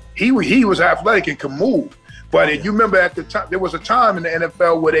because he was athletic and could move. But you remember at the time, there was a time in the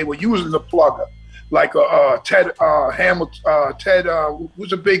NFL where they were using the plugger, like Ted Hamilton.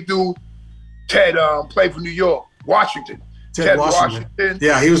 Who's a big dude? Ted played for New York, Washington. Ted Washington.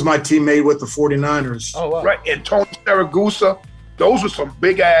 Yeah, he was my teammate with the 49ers. Oh, wow. Right, and Tony Saragusa. Those were some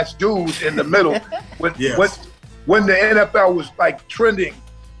big ass dudes in the middle. When the NFL was like trending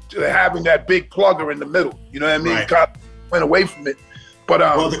to having that big plugger in the middle, you know what I mean? Right. Kind of went away from it. But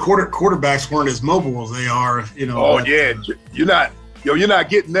the quarterbacks weren't as mobile as they are, Oh yeah, you're not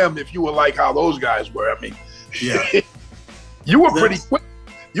getting them if you were like how those guys were. I mean, you were pretty quick.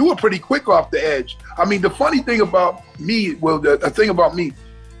 You were pretty quick off the edge. I mean, the funny thing about me, the thing about me,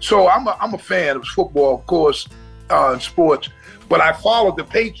 so I'm a fan of football, of course, sports, but I followed the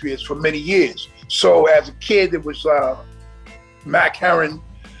Patriots for many years. So as a kid, it was Mac Herron,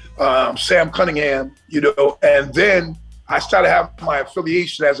 Sam Cunningham, and then I started having my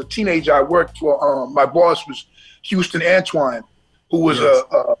affiliation as a teenager. I worked for, my boss was Houston Antwine, who was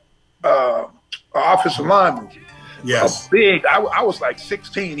a offensive lineman. Yes. I was like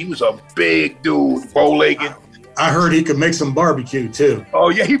 16. He was a big dude, bow-legged. I heard he could make some barbecue too. Oh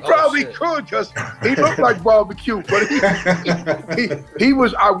yeah, he probably could because he looked like barbecue. But he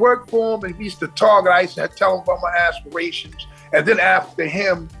was. I worked for him, and he used to talk. And I used to tell him about my aspirations. And then after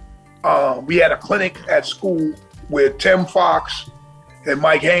him, we had a clinic at school where Tim Fox and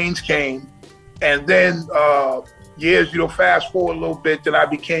Mike Haynes came. And then years, fast forward a little bit, then I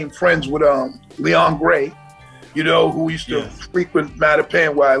became friends with Leon Gray, who used to frequent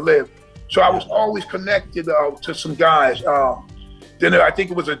Mattapan where I live. So I was always connected to some guys. Then I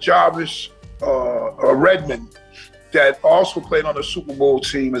think it was a Jarvis Redmond that also played on the Super Bowl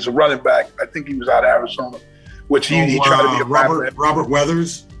team as a running back. I think he was out of Arizona, which he tried to be a Robert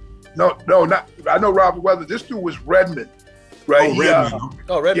Weathers. No, not. I know Robert Weathers. This dude was Redmond, right? Redmond.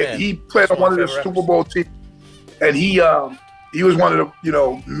 Redmond. Yeah, he played on one of the Super Bowl teams, and he was one of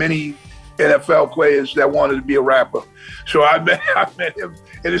the many NFL players that wanted to be a rapper. So I met him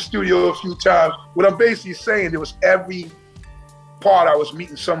in the studio a few times. What I'm basically saying, there was every part I was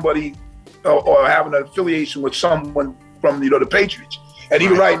meeting somebody or having an affiliation with someone from the Patriots. And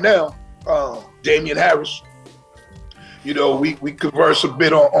even right now, Damian Harris, we converse a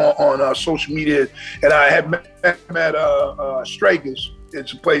bit on social media, and I had met Strager's.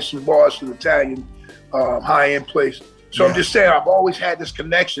 It's a place in Boston, Italian, high-end place. So I'm just saying, I've always had this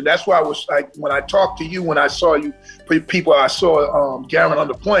connection. That's why I was like, when I talked to you, when I saw you, people I saw Garin on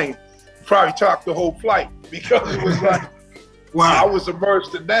the plane, probably talked the whole flight because it was like, wow, I was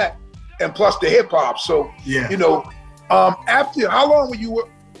immersed in that, and plus the hip hop. So after how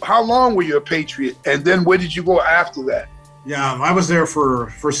long were you a Patriot, and then where did you go after that? Yeah, I was there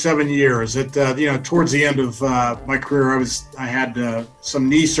for 7 years. Towards the end of my career, I had some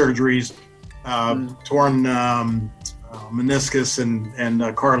knee surgeries, torn meniscus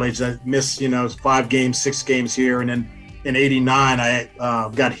and cartilage. I missed 5 games, 6 games here, and then in '89 I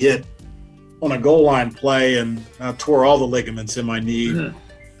got hit on a goal line play and tore all the ligaments in my knee,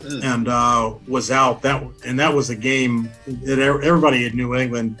 and was out. That was a game that everybody in New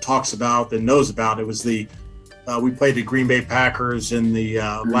England talks about and knows about. It was we played the Green Bay Packers in the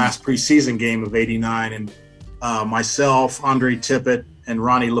last preseason game of '89, and myself, Andre Tippett, and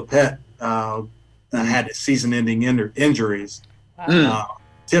Ronnie Lepet had season-ending injuries.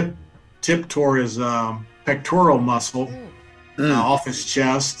 Tip tore his pectoral muscle off his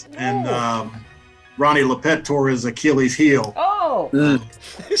chest, and Ronnie Lepet tore his Achilles heel. Oh.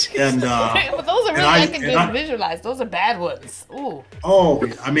 And but those are really I can visualize. Those are bad ones. Ooh. Oh,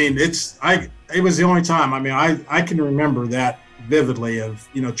 I mean, it was the only time. I mean, I can remember that vividly of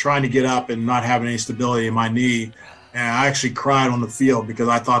trying to get up and not having any stability in my knee. And I actually cried on the field because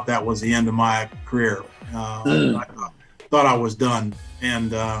I thought that was the end of my career. I thought I was done.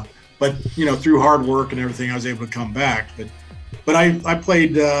 And but through hard work and everything, I was able to come back. But I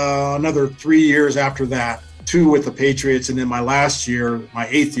played another 3 years after that, 2 with the Patriots, and then my last year, my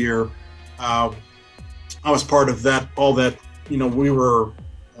 8th year, I was part of that. All that we were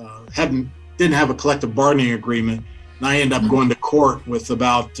didn't have a collective bargaining agreement, and I ended up going to court with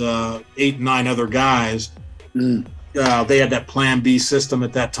about 8, 9 other guys. They had that Plan B system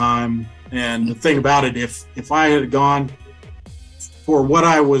at that time, and the thing about it, if I had gone for what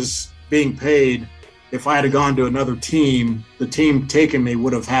I was being paid, if I had gone to another team, the team taking me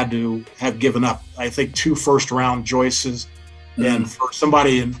would have had to have given up, I think, 2 first-round choices. And for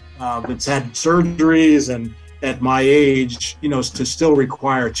somebody that's had surgeries and at my age, to still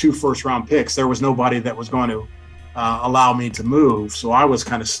require 2 first-round picks, there was nobody that was going to allow me to move. So I was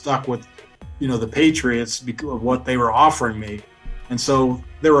kind of stuck with the Patriots because of what they were offering me. And so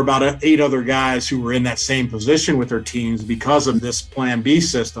there were about 8 other guys who were in that same position with their teams because of this Plan B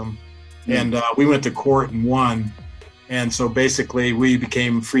system. And we went to court and won. And so basically we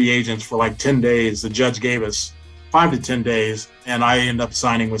became free agents for like 10 days. The judge gave us 5 to 10 days, and I ended up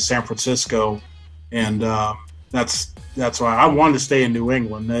signing with San Francisco. And that's why I wanted to stay in New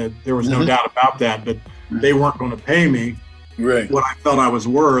England. There was no doubt about that, but they weren't going to pay me what I felt I was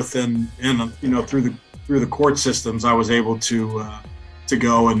worth, and through the court systems, I was able to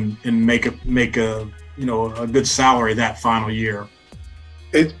go and make a good salary that final year.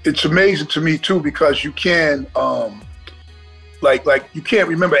 It's amazing to me too, because you can you can't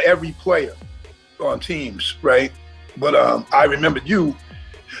remember every player on teams, right? But I remembered you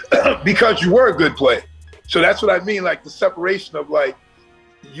because you were a good player. So that's what I mean, like the separation of like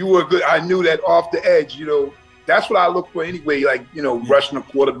you were good. I knew that off the edge, that's what I look for anyway, like, rushing the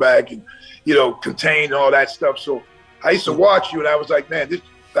quarterback and, contain and all that stuff. So I used to watch you and I was like, man, this,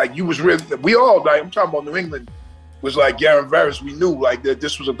 like, you was really, we all, like, I'm talking about New England, was like Garin Veris. We knew like that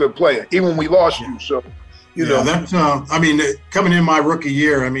this was a good player, even when we lost you. So, that's, coming in my rookie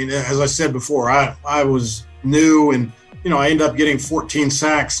year, I mean, as I said before, I was new, and, I ended up getting 14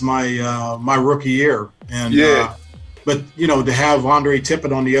 sacks my rookie year. And, but, to have Andre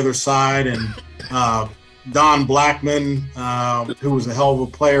Tippett on the other side, and Don Blackman, who was a hell of a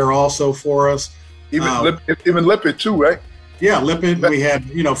player also for us. Even Lippert too, right? Yeah, Lippert. We had,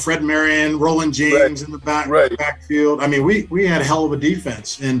 Fred Marion, Roland James in the backfield. I mean, we had a hell of a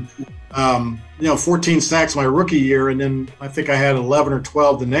defense. And, 14 sacks my rookie year, and then I think I had 11 or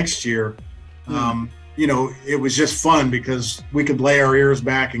 12 the next year. it was just fun because we could lay our ears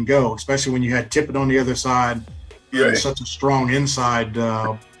back and go, especially when you had Tippett on the other side and such a strong inside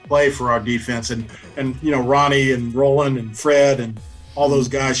play for our defense. And Ronnie and Roland and Fred and all those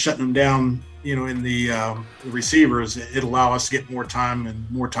guys shutting them down, in the receivers, it allowed us to get more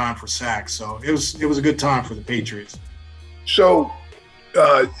time for sacks. So it was a good time for the Patriots. So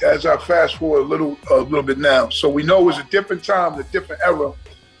as I fast forward a little bit now, so we know it was a different time, a different era,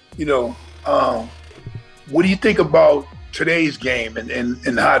 what do you think about today's game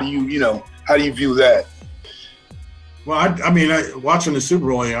and how do you view that? Well, watching the Super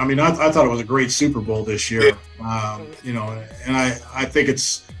Bowl, I thought it was a great Super Bowl this year. And I think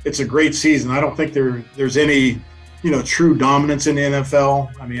it's a great season. I don't think there's any, true dominance in the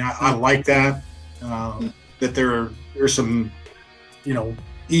NFL. I like that, that there's some,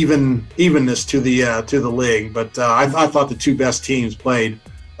 evenness to the league. But I thought the two best teams played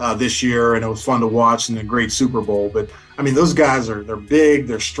this year, and it was fun to watch and a great Super Bowl. But those guys they're big,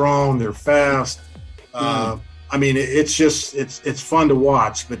 they're strong, they're fast. It's fun to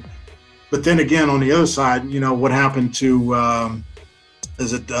watch. But then again, on the other side, what happened to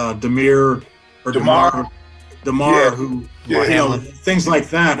is it Demar, who things like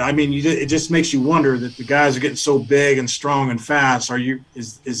that. It just makes you wonder that the guys are getting so big and strong and fast.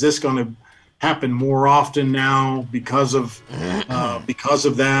 Is this going to happen more often now because of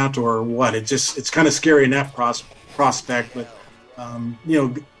that, or what? It's kind of scary in that prospect. But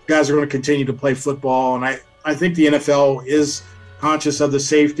guys are going to continue to play football, and I think the NFL is conscious of the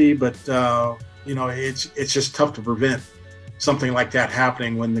safety, but it's just tough to prevent something like that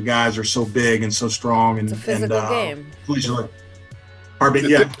happening when the guys are so big and so strong. And it's a physical game. Pardon me,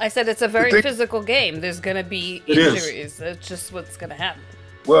 yeah. I said it's a very physical game. There's going to be injuries. That's just what's going to happen.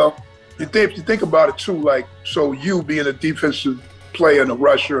 Well, if you think about it too, like, so you being a defensive player and a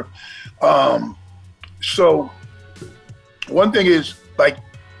rusher, so one thing is, like,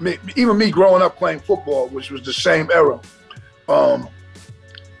 even me growing up playing football, which was the same era, the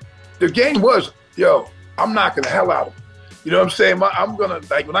game was, I'm knocking the hell out of him. You know what I'm saying? I'm going to,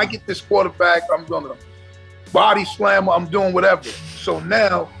 like, when I get this quarterback, I'm going to body slam, I'm doing whatever. So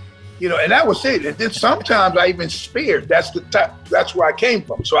now, and that was it. And then sometimes I even speared. That's where I came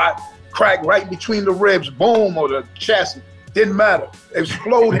from. So I cracked right between the ribs, boom, or the chest. Didn't matter.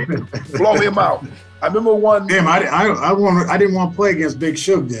 Exploded, blow him out. I remember one. Damn, I didn't want to play against Big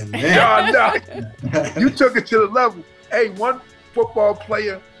Shug then. No. You took it to the level. Hey, one football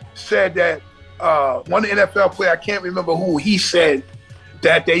player said that, one NFL player, I can't remember who, he said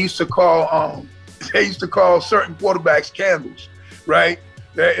that they used to call certain quarterbacks candles, right?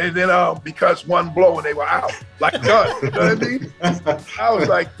 And then because one blow and they were out, like done. You know what I mean? I was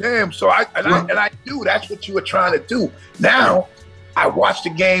like, damn. So I knew that's what you were trying to do. Now I watch the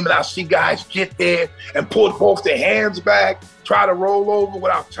game and I see guys get there and pull both their hands back, try to roll over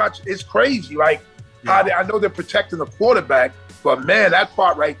without touching. It's crazy. Like, I know they're protecting the quarterback, but man, that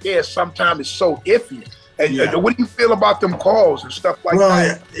part right there sometimes is so iffy. And what do you feel about them calls and stuff like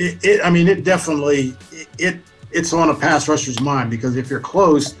that? It definitely it's on a pass rusher's mind, because if you're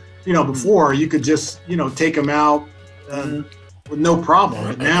close, before you could just take them out with no problem.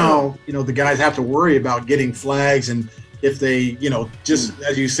 But now the guys have to worry about getting flags, and if they just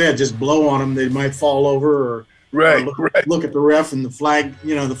as you said, just blow on them, they might fall over or look at the ref and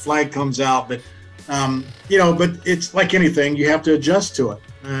the flag comes out. But but it's like anything, you have to adjust to it.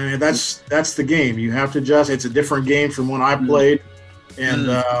 That's the game. You have to adjust. It's a different game from when I played,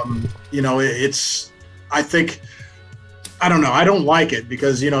 and I don't know. I don't like it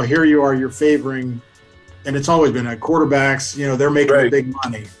because here you are, you're favoring, and it's always been quarterbacks. They're making big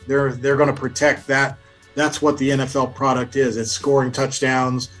money. They're going to protect that. That's what the NFL product is. It's scoring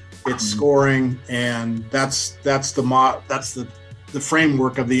touchdowns. It's scoring, and that's the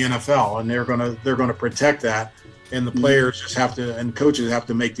framework of the NFL, and they're going to protect that. And the players just have to, and coaches have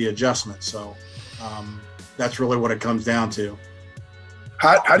to make the adjustment. So that's really what it comes down to.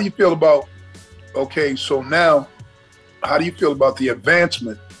 How do you feel about, so now, how do you feel about the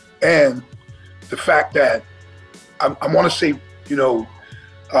advancement and the fact that I want to say,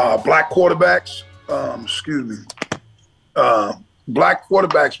 black quarterbacks, black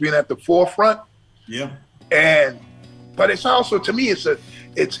quarterbacks being at the forefront. Yeah. But it's also, to me,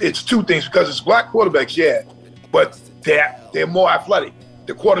 it's two things, because it's black quarterbacks, but they're more athletic.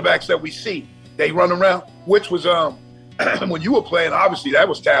 The quarterbacks that we see, they run around, which was when you were playing, obviously that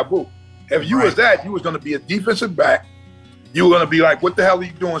was taboo. If you was that, you was going to be a defensive back. You were going to be like, what the hell are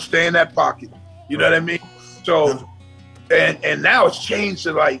you doing? Stay in that pocket. You know what I mean? So, and now it's changed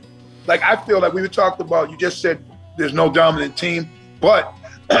to like I feel like we were talking about, you just said there's no dominant team, but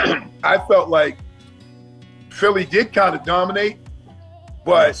I felt like Philly did kind of dominate,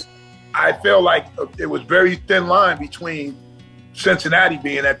 but I feel like it was very thin line between Cincinnati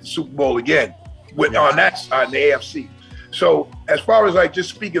being at the Super Bowl again on that side in the AFC. So as far as like just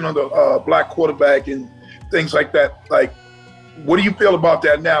speaking on the black quarterback and things like that, like what do you feel about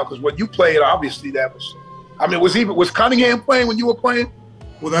that now? Because when you played, obviously that was, I mean, was Cunningham playing when you were playing?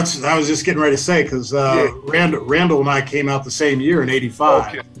 Well, I was just getting ready to say, because Randall and I came out the same year in '85.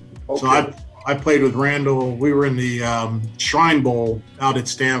 Okay. So I played with Randall. We were in the Shrine Bowl out at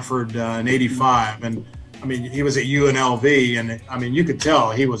Stanford in '85, and I mean, he was at UNLV, and I mean, you could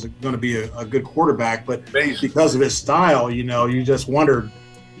tell he was going to be a good quarterback, but because of his style, you just wondered,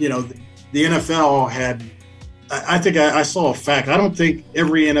 the NFL had, I think I saw a fact. I don't think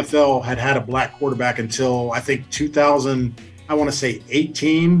every NFL had a black quarterback until I think 2000, I want to say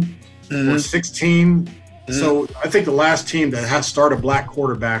 18 or 16. Mm-hmm. So I think the last team that had started a black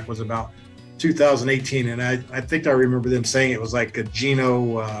quarterback was about 2018, and I think I remember them saying it was like a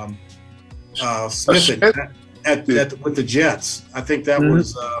Geno Smith with the Jets. I think that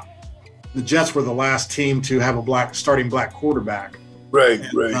was the Jets were the last team to have a starting black quarterback. Right.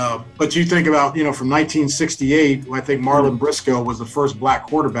 But you think about, from 1968, I think Marlon Briscoe was the first black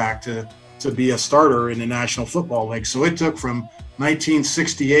quarterback to be a starter in the National Football League. So it took from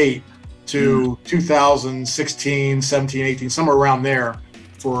 1968 to 2016, 17, 18, somewhere around there,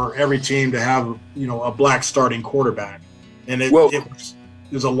 for every team to have, a black starting quarterback. And it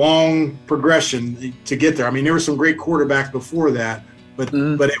was a long progression to get there. I mean, there were some great quarterbacks before that, but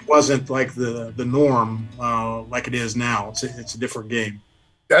it wasn't like the norm like it is now. It's a different game.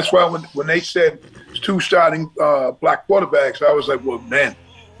 That's why when they said it's 2 starting black quarterbacks, I was like, well, man,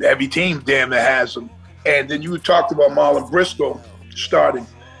 every team damn that has them. And then you talked about Marlon Briscoe starting,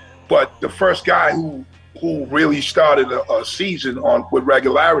 but the first guy who really started a season with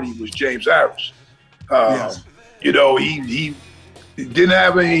regularity was James Harris. Yes. He didn't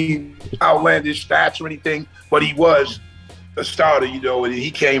have any outlandish stats or anything, but he was a starter, and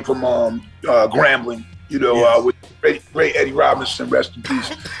he came from Grambling, with great Eddie Robinson, rest in peace.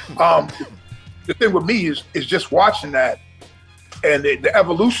 The thing with me is just watching that and the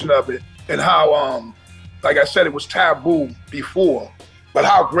evolution of it, and how, like I said, it was taboo before, but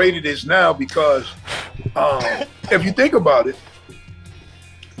how great it is now, because if you think about it,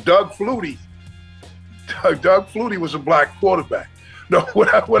 Doug Flutie was a black quarterback. No, what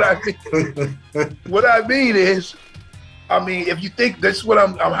I mean is, if you think this is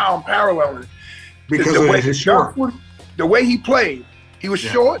how I'm paralleling it, because the way he's short, the way he played, he was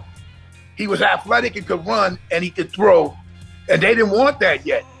short, he was athletic and could run, and he could throw, and they didn't want that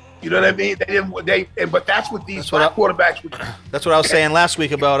yet. You know what I mean? But that's what these black quarterbacks would do. That's what I was saying last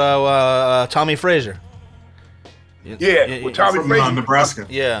week about Tommy Frazier. With Tommy Frazier, Nebraska.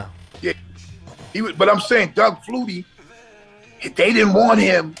 Yeah. He was, but I'm saying Doug Flutie, they didn't want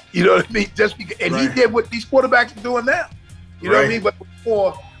him, you know what I mean? Just because, and he did what these quarterbacks are doing now. You know what I mean? But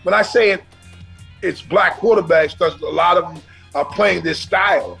before, when I say it's black quarterbacks, because a lot of them are playing this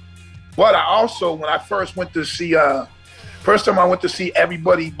style. But I also, when I first went to see, first time I went to see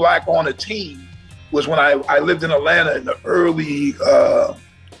everybody black on a team was when I lived in Atlanta in the early,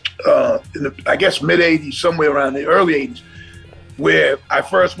 I guess mid 80s, somewhere around the early 80s, where I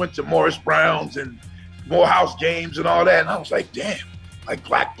first went to Morris Brown's and Morehouse games and all that. And I was like, damn, like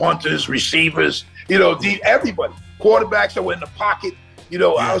black punters, receivers, everybody, quarterbacks that were in the pocket,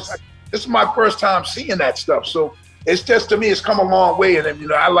 I was like, this is my first time seeing that stuff. So it's just, to me, it's come a long way. And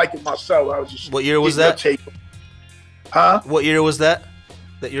then, I like it myself. I was just. What year was that? What year was that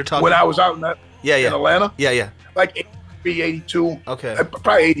you're talking when I was out in Atlanta? Yeah. Like 83, 82. Okay.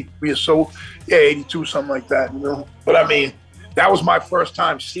 Probably 83 or so. Yeah, 82, something like that, But I mean, that was my first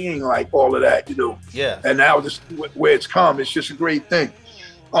time seeing like all of that, Yeah. And now just where it's come, it's just a great thing.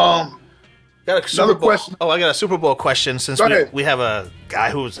 Got another question. Oh, I got a Super Bowl question since we have a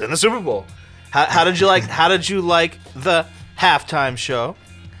guy who's in the Super Bowl. How did you like the halftime show?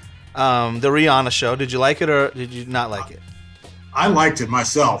 The Rihanna show. Did you like it or did you not like it? I liked it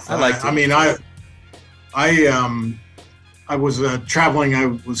myself. I liked it. I mean, I was traveling.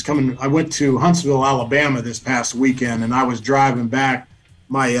 I went to Huntsville, Alabama this past weekend, and I was driving back.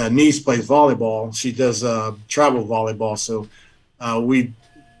 My niece plays volleyball. She does travel volleyball. So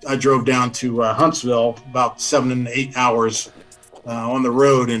I drove down to Huntsville, about 7 to 8 hours on the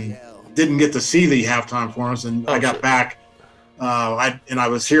road, and didn't get to see the halftime performance. And I got back. I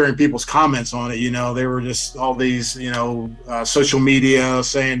was hearing people's comments on it. They were just all these, social media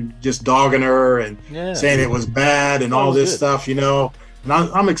saying, just dogging her and saying it was bad and all this stuff, And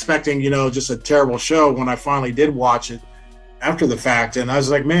I'm expecting, just a terrible show when I finally did watch it after the fact. And I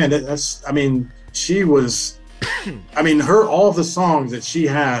was like, man, she was I mean, all the songs that she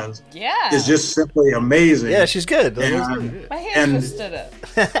has is just simply amazing. Yeah, she's good. My hair just stood up.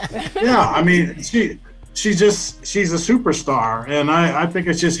 Yeah, I mean, she's a superstar, and I think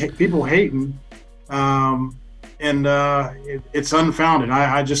it's just people hating, it's unfounded.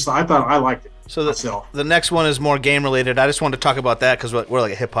 I thought I liked it. So myself. The next one is more game related. I just wanted to talk about that because we're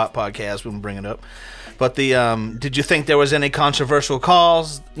like a hip hop podcast. We can bring it up. But did you think there was any controversial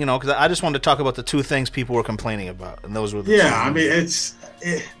calls? You know, because I just wanted to talk about the two things people were complaining about, and those were the two. I mean,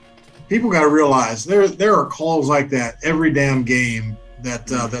 people got to realize there are calls like that every damn game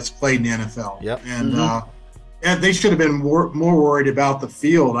that's played in the NFL. Yep. And they should have been more worried about the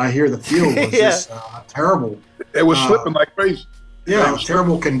field. I hear the field was just terrible. It was slipping like crazy. Yeah, it was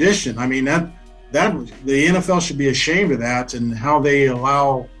terrible condition. I mean, that the NFL should be ashamed of that and how they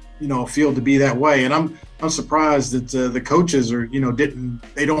allow a field to be that way. And I'm surprised that the coaches are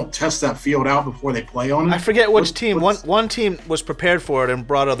they don't test that field out before they play on it. I forget which team. One team was prepared for it and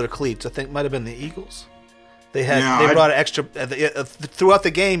brought other cleats. I think it might have been the Eagles. They brought extra throughout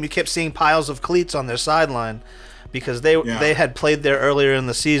the game. You kept seeing piles of cleats on their sideline because they had played there earlier in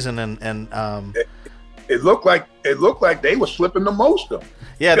the season and it looked like they were slipping the most of them.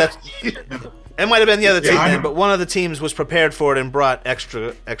 Yeah, that's. It might have been the other team, but one of the teams was prepared for it and brought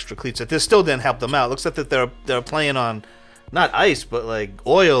extra cleats. This still didn't help them out. It looks like that they're playing on not ice but like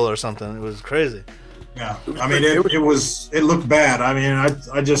oil or something. It was crazy. Yeah, I mean it looked bad. I mean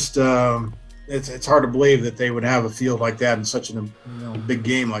I just it's hard to believe that they would have a field like that in such a big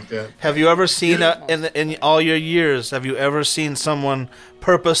game like that. Have you ever seen in all your years? Have you ever seen someone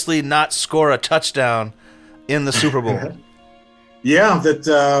purposely not score a touchdown in the Super Bowl? Yeah,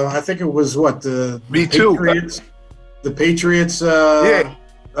 I think it was the Patriots. The Patriots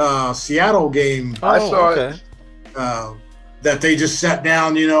Seattle game. I saw it. That they just sat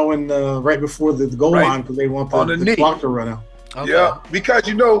down, in right before the goal line because they want the clock to run out. Okay. Yeah, because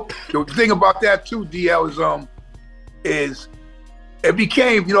the thing about that too, DL is it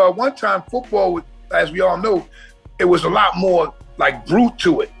became at one time football, as we all know, it was a lot more like brute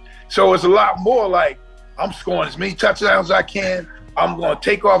to it. So it's a lot more like I'm scoring as many touchdowns as I can. I'm going to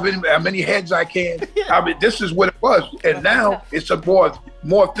take off as many heads I can. I mean, this is what it was. And now it's a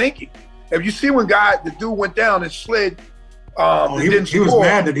more thinking. If you see when the dude went down and slid, he was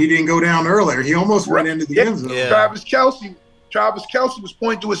mad that he didn't go down earlier. He almost ran into the end zone. Yeah. Travis Kelce was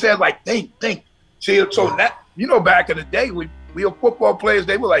pointing to his head like, think. See, so that, back in the day, we were football players,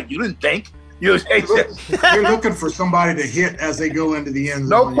 they were like, you didn't think. You're looking for somebody to hit as they go into the end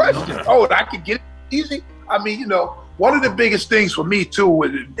No zone. question. Oh, I could get it easy. I mean, one of the biggest things for me too,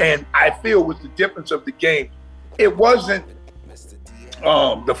 and I feel was the difference of the game, it wasn't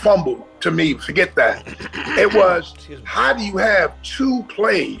the fumble to me. Forget that. It was how do you have two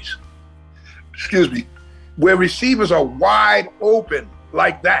plays, where receivers are wide open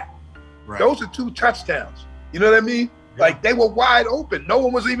like that? Right. Those are two touchdowns. You know what I mean? Yeah. Like they were wide open. No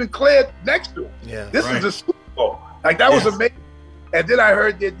one was even cleared next to them. Yeah. This is a Super Bowl. Like that was amazing. And then I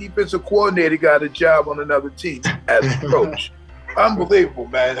heard their defensive coordinator got a job on another team as a coach. Unbelievable,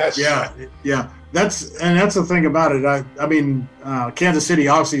 man. Yeah. That's the thing about it. I mean, Kansas City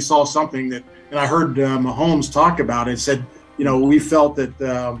obviously saw something and I heard Mahomes talk about it. Said, we felt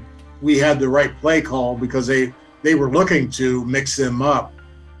that we had the right play call because they were looking to mix them up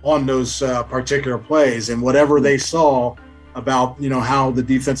on those particular plays, and whatever they saw about how the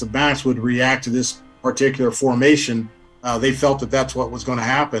defensive backs would react to this particular formation. They felt that that's what was going to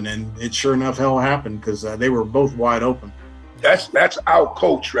happen, and it sure enough happened because they were both wide open. That's our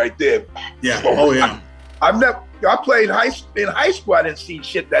coach right there. Yeah. Oh yeah. I played in high school. I didn't see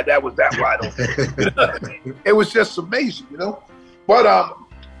shit that was that wide open. It was just amazing, But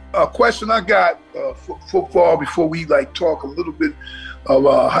a question I got for football before we talk a little bit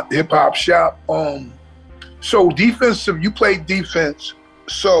of hip hop shop. So defensive, you played defense.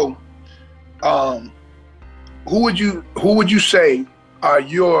 So, who would you say are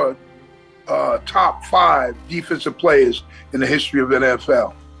your top 5 defensive players in the history of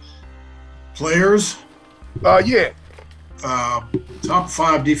NFL? Players? Yeah. Top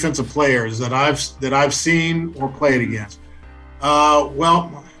 5 defensive players that I've seen or played against.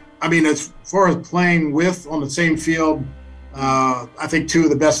 Well, I mean, as far as playing with on the same field, I think 2 of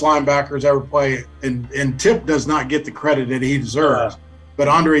the best linebackers ever play, and Tip does not get the credit that he deserves. But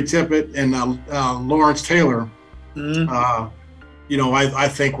Andre Tippett and Lawrence Taylor, I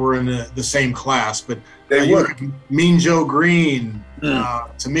think we're in the same class. But Mean Joe Green,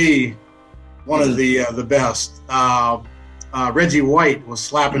 to me, one of the best. Reggie White was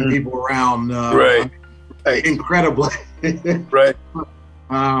slapping people around, incredibly. Right.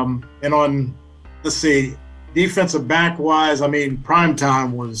 And on, let's see, defensive back wise, I mean,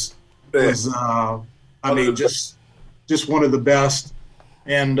 Primetime was just one of the best.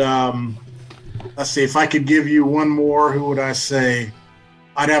 And let's see, if I could give you one more, who would I say?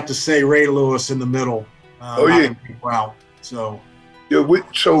 I'd have to say Ray Lewis in the middle. Wow. So. Yeah.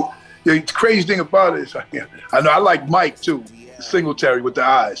 The crazy thing about it is, I know I like Mike too, Singletary with the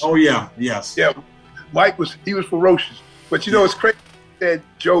eyes. Oh yeah, yes. Yeah, Mike was ferocious. But it's crazy that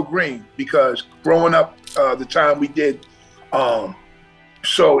Joe Green, because growing up the time we did,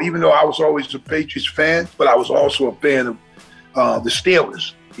 so even though I was always a Patriots fan, but I was also a fan of the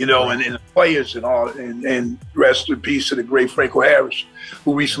Steelers, and the players and all, and rest in peace to the great Franco Harris,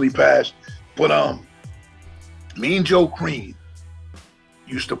 who recently passed. But me and Joe Green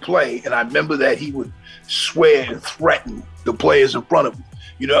used to play, and I remember that he would swear and threaten the players in front of him.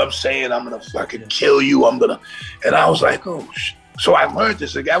 You know what I'm saying? I'm gonna fucking kill you. And I was like, oh, so I learned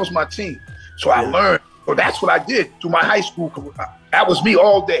this. That was my team. So I learned. So that's what I did through my high school career. That was me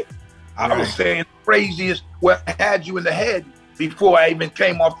all day. I was saying craziest. What had you in the head before I even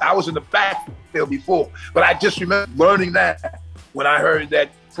came off? I was in the backfield before, but I just remember learning that when I heard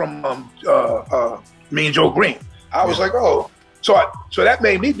that from me and Joe Green. I was like, oh. So that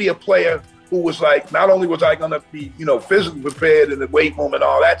made me be a player who was like, not only was I gonna be, physically prepared in the weight room and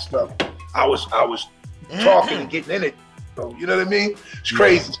all that stuff, I was talking and getting in it. So you know what I mean? It's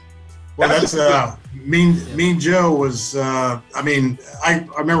crazy. Well, that's Mean Joe was. I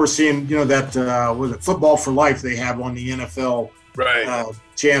remember seeing that was it Football for Life they have on the NFL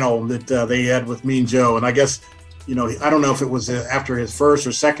channel that they had with Mean Joe, and I guess I don't know if it was after his first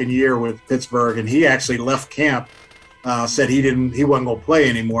or second year with Pittsburgh, and he actually left camp. Said he wasn't going to play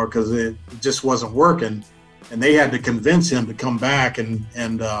anymore because it just wasn't working, and they had to convince him to come back and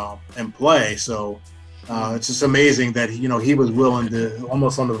play. So it's just amazing that he was willing to,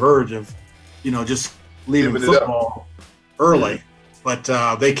 almost on the verge of just leaving football early. But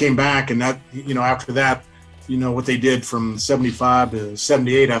they came back, and that after that, what they did from 75 to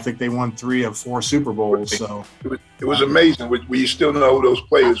 78, I think they won 3 of 4 Super Bowls. So it was amazing. We still know who those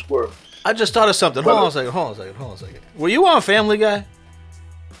players were. I just thought of something. Hold on a second. Were you on Family Guy?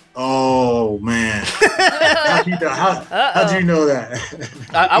 Oh man, how'd you know that?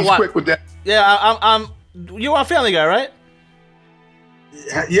 He's quick with that. Yeah, I'm. You on Family Guy, right?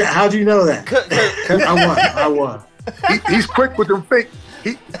 Yeah, how'd you know that? I won. He's quick with the finger.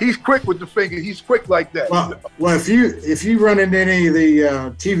 He's quick with the finger. He's quick like that. Well, if you run into any of the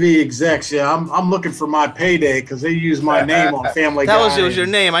TV execs, I'm looking for my payday because they use my name on Family Guy. That was your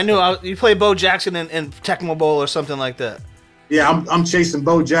name. I knew you played Bo Jackson in Tecmo Bowl or something like that. Yeah, I'm chasing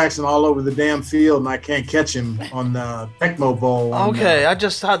Bo Jackson all over the damn field, and I can't catch him on the Tecmo Bowl. Okay, that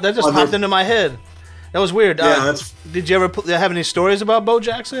just popped into my head. That was weird. Yeah, did you ever have any stories about Bo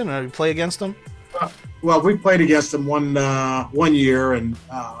Jackson, or you play against him? Well, we played against him one year, and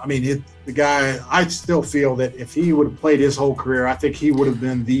the guy. I still feel that if he would have played his whole career, I think he would have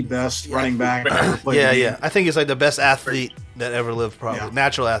been the best running back ever played. Yeah. I think he's like the best athlete that ever lived, probably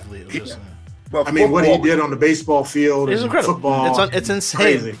natural athlete. Well, what he did on the baseball field is incredible. Football, it's insane.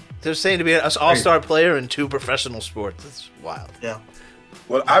 Crazy. They're saying to be an all-star player in 2 professional sports. It's wild. Yeah.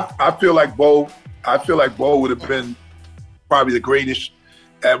 Well, I feel like Bo would have been probably the greatest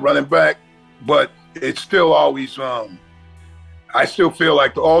at running back, but it's still always. I still feel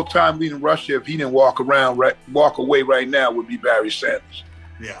like the all-time leading rusher, if he didn't walk away right now, would be Barry Sanders.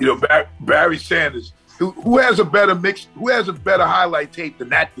 Yeah. Barry Sanders, who has a better highlight tape than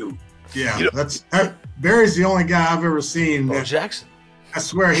that dude. Yeah, Barry's the only guy I've ever seen. Bo Jackson. I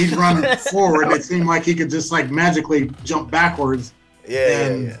swear he'd run forward. It seemed like he could just magically jump backwards.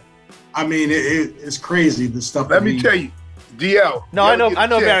 Yeah. I mean, it's crazy the stuff. Let me tell you. DL. No, I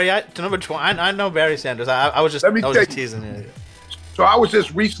know Barry. To number 20, I know Barry Sanders. I was just teasing you. So I was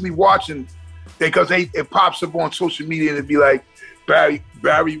just recently watching because it pops up on social media and it'd be like Barry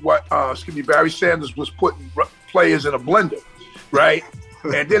Sanders was putting players in a blender, right?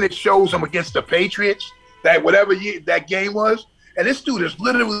 And then it shows them against the Patriots that whatever that game was, and this dude is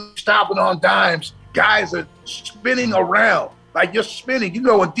literally stopping on dimes. Guys are spinning around like you're spinning. In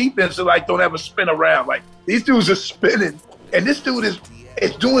defense, they don't ever spin around. Like these dudes are spinning. And this dude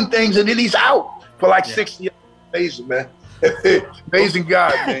is doing things, and then he's out for 60 years. Amazing, man. Amazing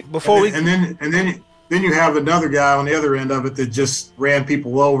guy, man. And then you have another guy on the other end of it that just ran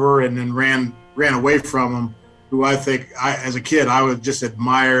people over and then ran away from them, who I think as a kid I was just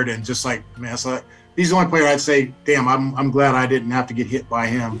admired and just man. So he's the only player I'd say, damn, I'm glad I didn't have to get hit by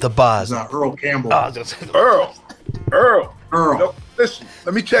him. The boss, Earl Campbell. Earl. No, listen,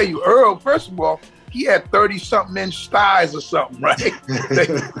 let me tell you, Earl. First of all, he had 30-something inch thighs or something, right?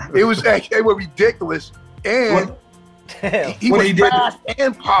 They were ridiculous. And he was fast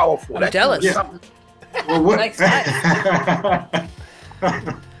and powerful. I'm jealous. Well,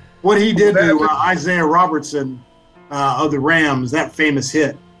 what he did to Isaiah Robertson of the Rams, that famous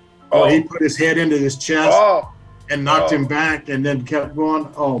hit, where he put his head into his chest and knocked him back and then kept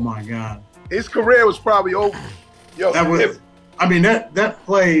going. Oh, my God. His career was probably over. That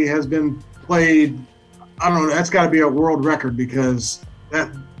play has been played, I don't know, that's got to be a world record because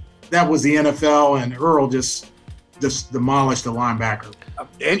that was the NFL, and Earl just demolished the linebacker.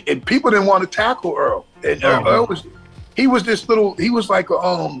 And people didn't want to tackle Earl. And Earl was like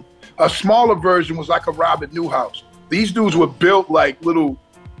a smaller version, was like a Robert Newhouse. These dudes were built like little,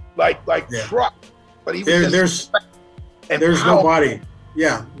 like truck. But he was there's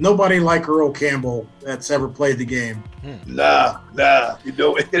nobody like Earl Campbell that's ever played the game. Nah.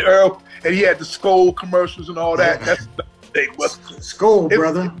 Earl, and he had the Skoll commercials and all that. That's the thing. Skoll,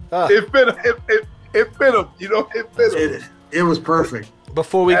 brother. It fit him. It fit him. It was perfect.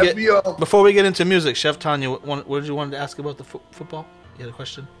 Before we get into music, Chef Tanya, what did you want to ask about the football? You had a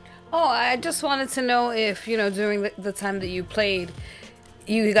question? Oh, I just wanted to know if, during the time that you played,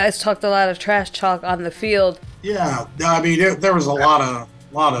 you guys talked a lot of trash talk on the field. Yeah, I mean, there was a lot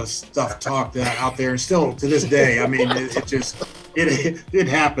of stuff talked out there, and still to this day. I mean, it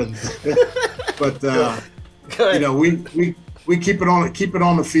happens. But we keep it on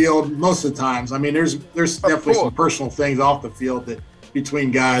the field most of the times. I mean, there's definitely some personal things off the field that between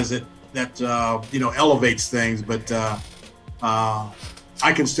guys that elevates things. But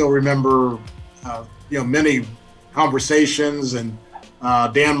I can still remember many conversations, and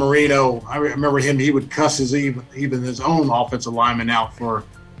Dan Marino, I remember him. He would cuss even his own offensive lineman out for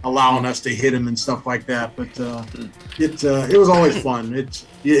allowing us to hit him and stuff like that. But it was always fun. It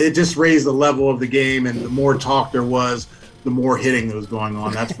just raised the level of the game, and the more talk there was, the more hitting that was going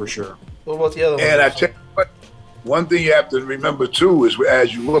on. That's for sure. What about the other one? And I tell you what, one thing you have to remember too is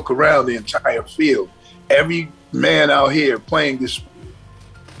as you look around the entire field, every man out here playing this.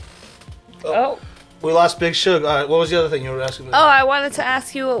 Oh. We lost Big Shug. What was the other thing you were asking about? Oh, I wanted to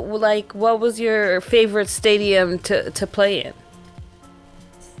ask you, what was your favorite stadium to play in?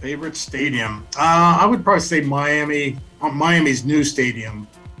 Favorite stadium? I would probably say Miami. Miami's new stadium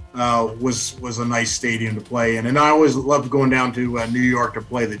was a nice stadium to play in. And I always loved going down to New York to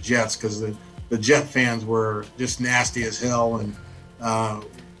play the Jets because the Jet fans were just nasty as hell. And I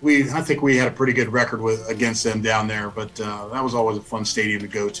think we had a pretty good record against them down there. But that was always a fun stadium to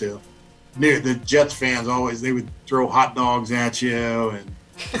go to. The Jets fans they would throw hot dogs at you and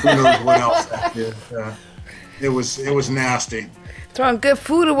who knows what else at you. It was nasty. Throwing good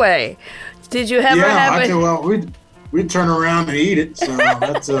food away. Did you ever have we'd turn around and eat it. So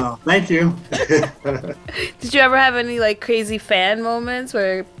that's thank you. Did you ever have any crazy fan moments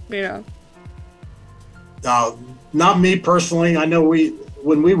where not me personally. I know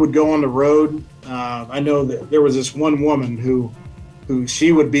when we would go on the road. I know that there was this one woman who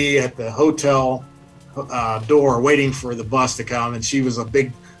she would be at the hotel door waiting for the bus to come, and she was a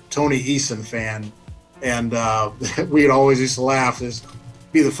big Tony Eason fan, and we'd always used to laugh. This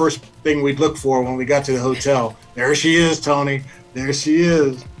be the first thing we'd look for when we got to the hotel. There she is, Tony. There she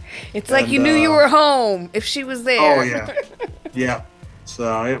is. It's like you knew you were home if she was there. Oh yeah, yeah.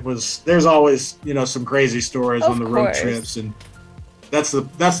 So it was. There's always some crazy stories on the road trips, and that's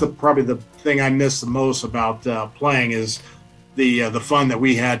probably the thing I miss the most about playing is the fun that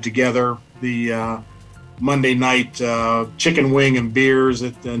we had together, the Monday night chicken wing and beers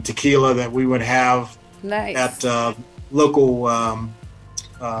and tequila that we would have at local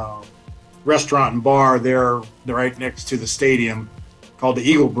restaurant and bar there right next to the stadium called the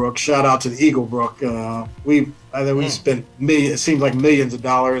Eagle Brook. Shout out to the Eagle Brook. We spent it seems like millions of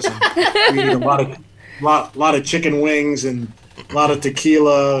dollars, and we ate a lot of chicken wings and a lot of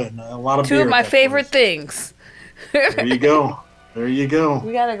tequila and a lot of beer. Two of my favorite things. There you go. We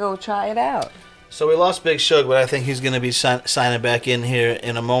gotta go try it out. So we lost Big Shug, but I think he's gonna be signing back in here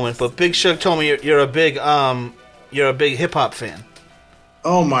in a moment. But Big Shug told me you're a big hip hop fan.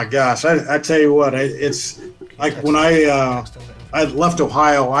 Oh my gosh! I tell you what, it's like when I left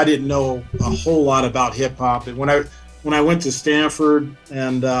Ohio, I didn't know a whole lot about hip hop, and when I went to Stanford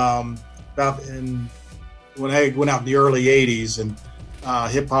and when I went out in the early '80s, and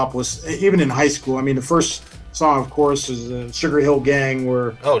hip hop was even in high school. I mean, the first song, of course, is Sugar Hill Gang.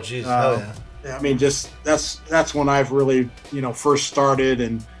 Where hell yeah! I mean, just that's when I've really first started,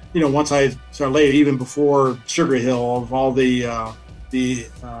 and once I started later, even before Sugar Hill, of all the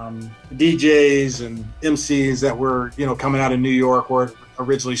DJs and MCs that were coming out of New York where it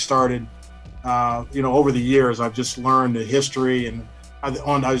originally started. Over the years, I've just learned the history and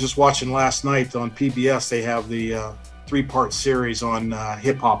I was just watching last night on PBS. They have the 3-part series on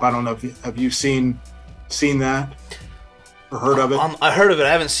hip hop. I don't know if have you seen that or heard of it? I heard of it.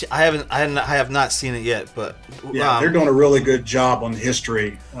 I have not seen it yet. But yeah, they're doing a really good job on the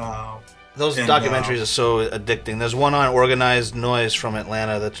history. Those documentaries are so addicting. There's one on organized noise from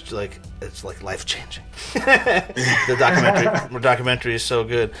Atlanta that's like life changing. The documentary is so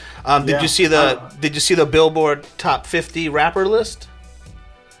good. Did you see the Billboard Top 50 rapper list?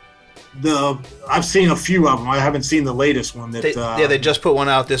 I've seen a few of them. I haven't seen the latest one. They just put one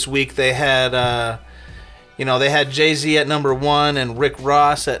out this week. They had they had Jay-Z at number 1 and Rick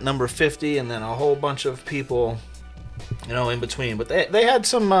Ross at number 50, and then a whole bunch of people in between. But they had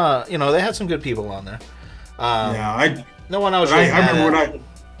some they had some good people on there. No one else. I remember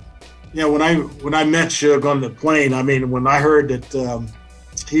when I met Suge on the plane. I mean, when I heard that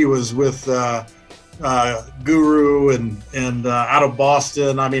he was with Guru and out of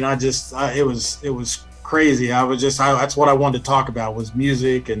Boston. I mean, it was crazy. That's what I wanted to talk about was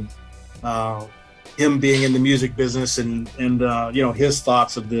music and him being in the music business and his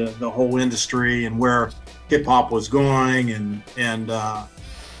thoughts of the whole industry and where hip hop was going and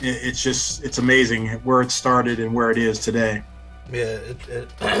it's amazing where it started and where it is today. Yeah,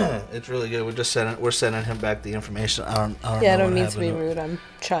 it's really good. We're sending him back the information. I don't mean to be rude. I'm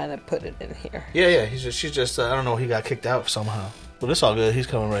trying to put it in here. Yeah. She's just. I don't know. He got kicked out somehow. But it's all good. He's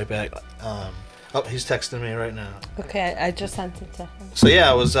coming right back. He's texting me right now. Okay, I just sent it to him. So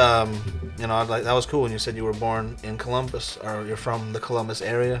yeah, it was. That was cool when you said you were born in Columbus or you're from the Columbus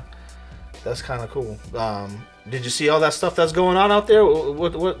area. That's kind of cool. Did you see all that stuff that's going on out there?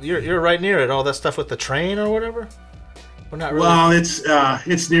 What you're right near it. All that stuff with the train or whatever. Not really. Well,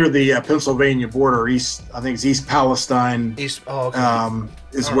 it's near the Pennsylvania border. I think it's East Palestine. Is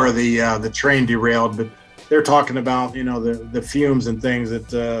where the train derailed. But they're talking about the fumes and things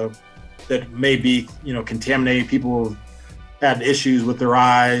that may be contaminated. People had issues with their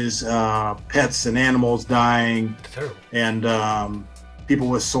eyes, pets and animals dying, and people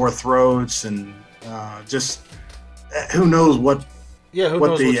with sore throats, and just who knows what. Yeah, who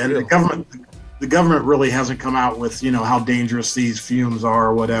knows the government. The government really hasn't come out with, how dangerous these fumes are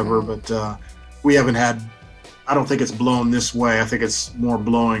or whatever, but we haven't had, I don't think it's blown this way. I think it's more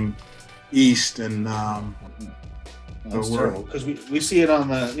blowing east and that's terrible because we see it on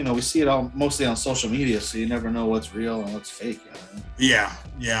we see it all mostly on social media, so you never know what's real and what's fake. Yeah,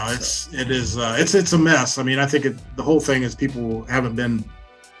 it's a mess. I mean, I think the whole thing is people haven't been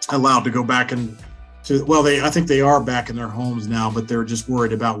allowed to go back and I think they are back in their homes now, but they're just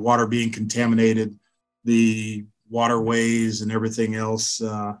worried about water being contaminated, the waterways and everything else,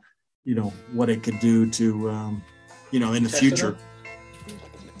 what it could do to, in the future.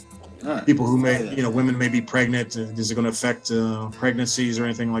 Right. People who women may be pregnant. Is it going to affect pregnancies or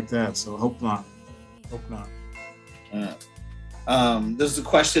anything like that? So hope not. This is a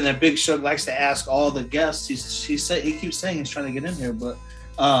question that Big Shug likes to ask all the guests. He keeps saying he's trying to get in here, but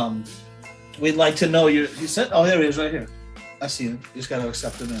we'd like to know he said, oh, there he is right here. I see him. You just got to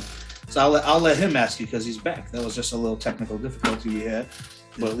accept him in. So I'll let him ask you because he's back. That was just a little technical difficulty we had,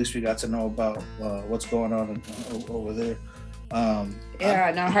 but at least we got to know about what's going on over there. Our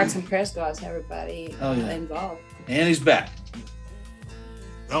hearts and prayers go out to everybody involved. And he's back.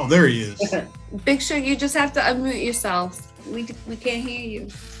 Oh, there he is. Big Shug, you just have to unmute yourself. We can't hear you.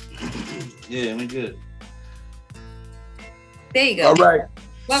 Yeah, we good. There you go. All right.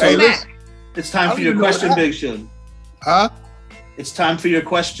 Welcome back. It's time for your question, Big Shug. Huh? It's time for your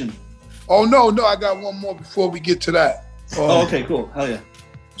question. Oh, no, I got one more before we get to that. Okay, cool. Hell yeah.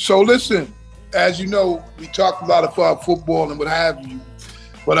 So listen, as you know, we talked a lot about football and what have you,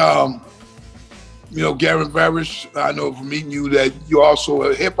 but Garin Veris, I know from meeting you that you're also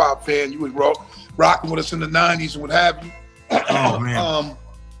a hip hop fan. You was rocking with us in the '90s and what have you. Oh man.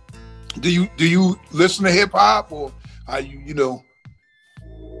 Do you listen to hip hop or are you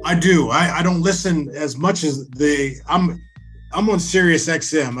I do. I don't listen as much as I'm on Sirius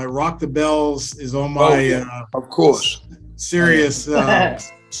XM. Rock the Bells is on my of course Sirius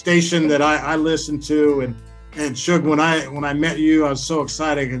station that I listen to, and Shug, when I met you, I was so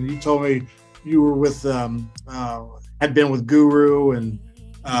excited, and you told me you were with had been with Guru and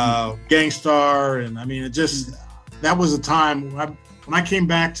Gangstar, and I mean that was a time when I came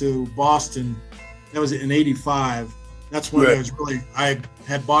back to Boston. That was in '85. That's when I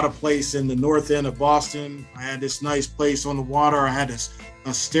had bought a place in the north end of Boston. I had this nice place on the water. I had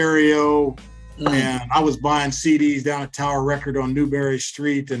a stereo, and I was buying CDs down at Tower Record on Newberry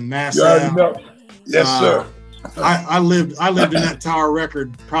Street in Mass Ave. Yes, sir. I lived in that Tower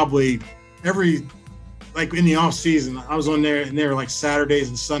Record probably every like in the off season, I was on there and there like Saturdays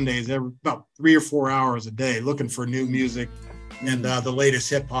and Sundays, about 3 or 4 hours a day, looking for new music and the latest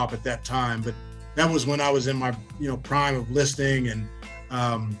hip hop at that time. But that was when I was in my prime of listening and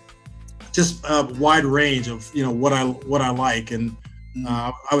just a wide range of what I like. And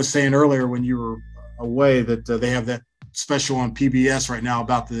I was saying earlier when you were away that they have that special on PBS right now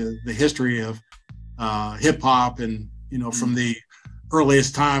about the history of hip hop and from the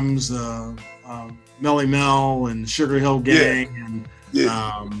earliest times, Melly Mel and Sugar Hill Gang and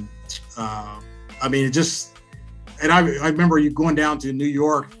I mean it just, and I remember you going down to New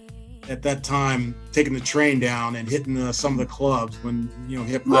York at that time, taking the train down and hitting some of the clubs when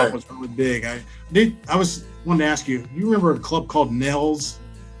hip hop was really big. I wanted to ask you, you remember a club called Nels?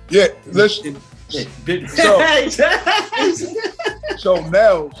 Yeah, listen. So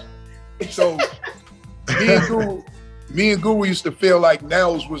Nels. So me and Guru used to feel like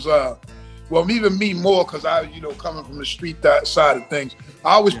Nels was well, even me more because I coming from the street side of things.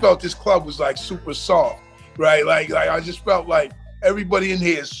 I always felt this club was like super soft, right? Like I just felt like everybody in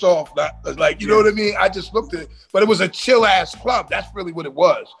here is soft, like you know what I mean. I just looked at it, but it was a chill ass club. That's really what it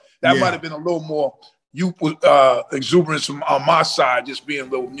was. That might have been a little more exuberance on my side, just being a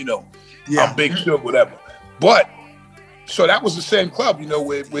little, I'm big shit, whatever. But so that was the same club,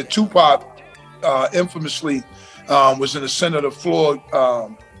 where Tupac infamously was in the center of the floor,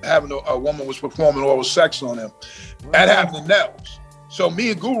 having a woman was performing oral sex on him. That happened in Nels. So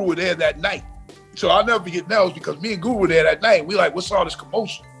me and Guru were there that night. So I'll never forget Nels because me and Guru were there that night. We like, what's all this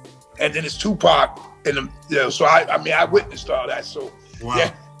commotion? And then it's Tupac, and so I witnessed all that. So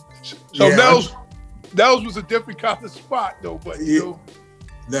Nels was a different kind of spot though. But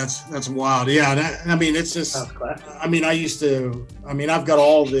that's wild. Yeah, it's just. I've got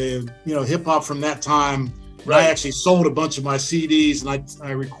all the hip hop from that time. Right. I actually sold a bunch of my CDs and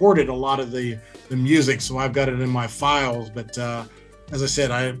I recorded a lot of the music, so I've got it in my files. But as I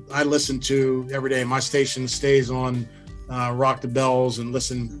said, I listen to every day. My station stays on Rock the Bells and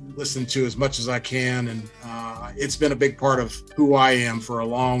listen to as much as I can, and it's been a big part of who I am for a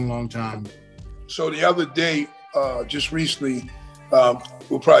long, long time. So the other day, just recently,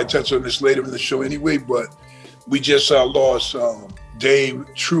 we'll probably touch on this later in the show anyway, but we just lost Dave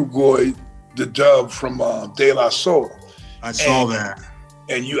Trugoy, the Dove from De La Soul. I saw that.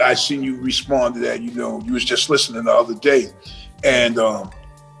 And I seen you respond to that. You was just listening the other day, and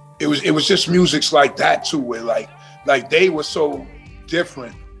it was just musics like that too, where like they were so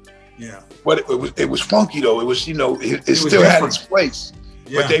different. Yeah. But it was funky though. It was it still different. had its place.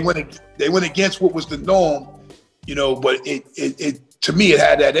 Yeah. But they went against what was the norm. But it to me it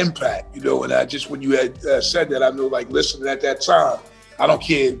had that impact. And I just when you had said that, I knew like listening at that time. I don't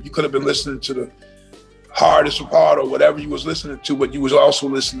care. You could have been listening to the hardest of hard or whatever you was listening to, but you was also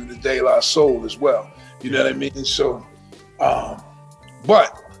listening to De La Soul as well. You know what I mean? So,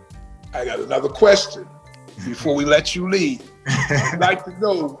 but I got another question before we let you leave. I'd like to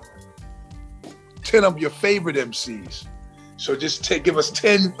know 10 of your favorite MCs. So just give us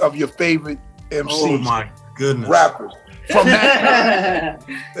 10 of your favorite MCs. Oh my goodness. Rappers. From that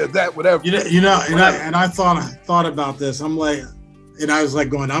time. That whatever. And I thought about this. I'm like, and I was like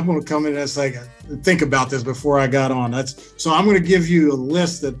going, I'm going to come in and think about this before I got on. So I'm going to give you a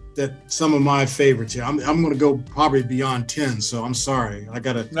list that some of my favorites here. I'm going to go probably beyond 10. So I'm sorry. I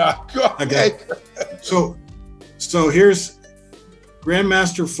got to. So here's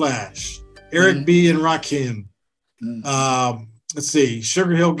Grandmaster Flash, Eric B. and Rakim. Let's see,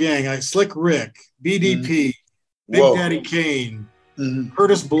 Sugar Hill Gang, Slick Rick, BDP, Big Daddy Kane,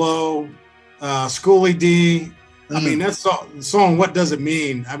 Curtis Blow, Schoolie D. I mean, that song, What Does It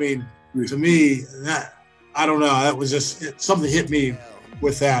Mean? I mean, to me, that I don't know. That was just something hit me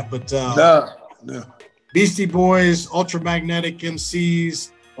with that. But Beastie Boys, Ultramagnetic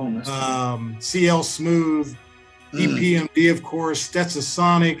MCs, CL Smooth, EPMD, of course,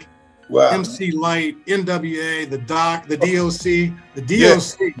 Stetsasonic, MC Light, NWA, the DOC, the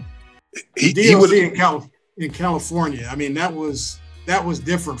DOC, in California. I mean, that was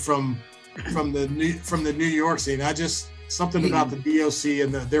different from the New York scene. Something about the DOC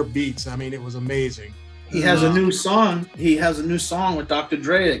and their beats. I mean, it was amazing. He has a new song. He has a new song with Dr.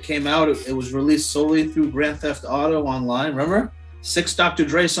 Dre. It came out. It was released solely through Grand Theft Auto online. Remember? 6 Dr.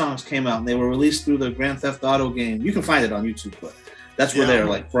 Dre songs came out, and they were released through the Grand Theft Auto game. You can find it on YouTube, but that's where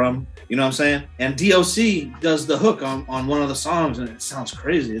they're from. You know what I'm saying? And DOC does the hook on one of the songs, and it sounds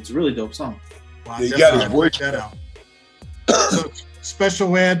crazy. It's a really dope song. Wow, you got his voice that out. So,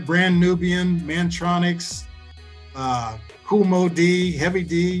 Special Ed, Brand Nubian, Mantronics, Cool Mo D, Heavy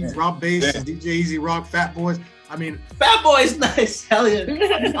D, Rob Bass, DJ Easy Rock, Fat Boys. I mean, Fat Boy's nice. Hell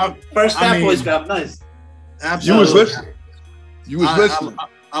yeah. First Fat Boys got nice. Absolutely. You was listening. You was listening.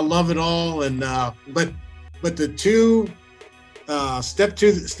 I love it all, and but the two step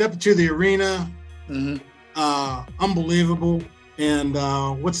to the arena, unbelievable. And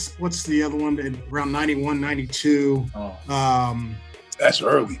what's the other one? Around 91, 92. That's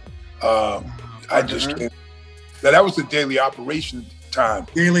early. I just can't. That was the daily operation time.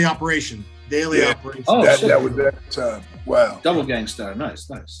 Daily operation. Oh, that was that time. Wow. Double Gang Star. Nice.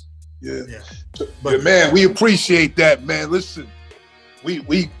 Yeah. Yeah. But man, we appreciate that, man. Listen,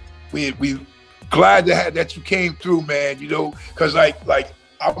 we glad to have that you came through, man. You know, because like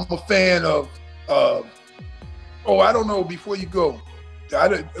I'm a fan of. I don't know. Before you go,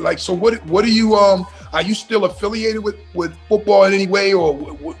 so what are you? Are you still affiliated with football in any way, or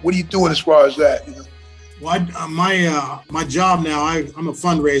what are you doing as far as that? You know? Well, my job now, I'm a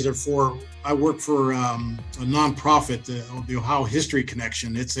fundraiser I work for a nonprofit, the Ohio History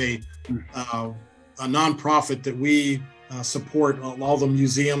Connection. It's a nonprofit that we support all the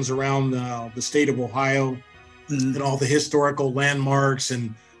museums around the state of Ohio and all the historical landmarks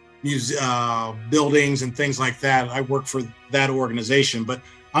and buildings and things like that. I work for that organization, but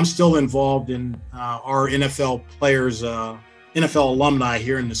I'm still involved in our NFL players, NFL alumni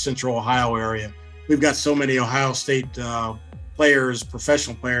here in the Central Ohio area. We've got so many Ohio State players,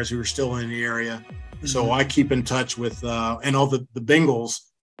 professional players who are still in the area. So I keep in touch with, and all the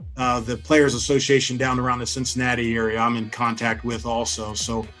Bengals, the Players Association down around the Cincinnati area, I'm in contact with also.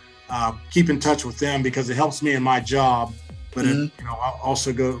 So keep in touch with them because it helps me in my job, but I'll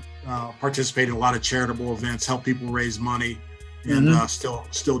also go participate in a lot of charitable events, help people raise money, and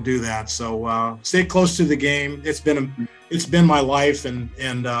still do that. So stay close to the game. It's been my life, and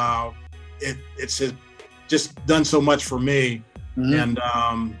it's just done so much for me, and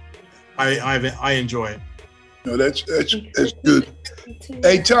I enjoy it. No, that's good.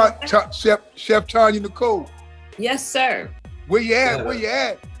 Hey, Chef Tanya Nicole. Yes, sir. Where you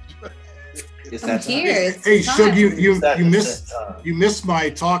at? I'm here. Hey, Shug, you missed my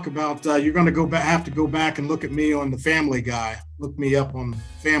talk about you're going to have to go back and look at me on the Family Guy. Look me up on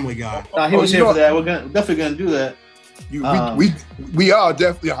Family Guy. He was here for that. We're definitely gonna do that. We are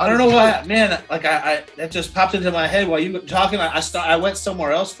definitely. I don't know why, man. Like I that just popped into my head while you were talking. I went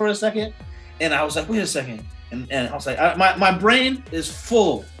somewhere else for a second, and I was like, wait a second, and I was like, my brain is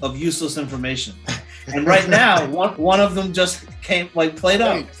full of useless information, and right now one of them just played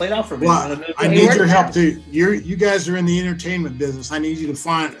out for me. Well, I need your help too. You guys are in the entertainment business. I need you to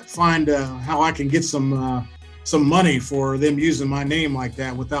find how I can get some money for them using my name like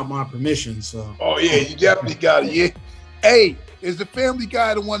that without my permission. So. Oh yeah, you definitely got it. Yeah. Hey, is the Family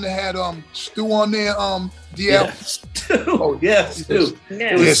Guy the one that had Stu on there? DL. Yeah. Stu. Oh yeah, Stu.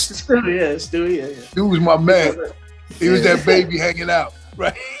 Yes. Stu. Yeah. Stu was my man. He was that baby hanging out,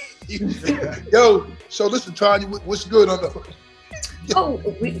 right? Yo, so listen, Tanya, what's good on the?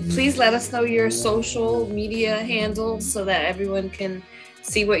 Please let us know your social media handles so that everyone can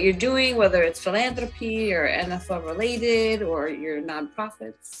see what you're doing, whether it's philanthropy or NFL related or your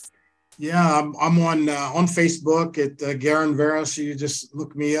nonprofits. Yeah, I'm on Facebook at Garin Veris. You just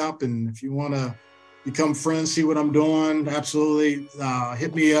look me up, and if you want to become friends, see what I'm doing, absolutely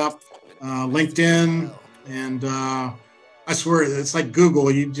hit me up. LinkedIn, and I swear it's like Google.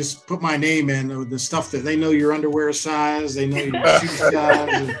 You just put my name in with the stuff that they know your underwear size, they know your shoe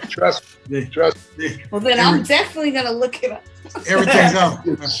size. Trust me. Well, then I'm definitely gonna look it up. Everything's up.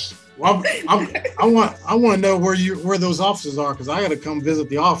 Well, I want to know where those offices are because I got to come visit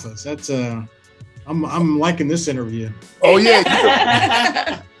the office. That's I'm liking this interview. Oh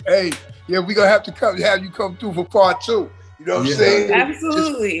yeah. Hey, yeah, we're gonna have to have you come through for part 2. You know what I'm saying?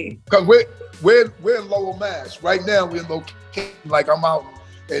 Absolutely. Because we're in Lowell, Mass. Right now we're in location. Like I'm out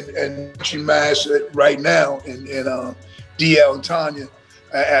in Mass right now, and DL and Tanya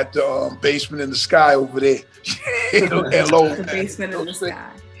at the basement in the sky over there. And Lowell, the basement in the sky.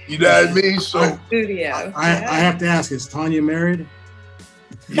 You know what I mean? So studio. I have to ask: is Tanya married?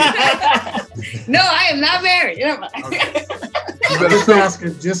 No, I am not married. You better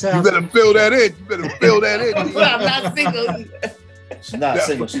fill that in. You better fill that in. I'm not single either. She's not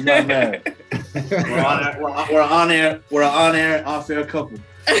single. She's not married. We're on air. We're an on-air, off-air couple.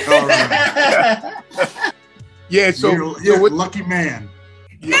 All right. Yeah. So you're a lucky man.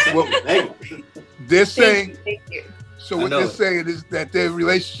 Yeah. Well, they're saying. Thank you. So what they're saying is that their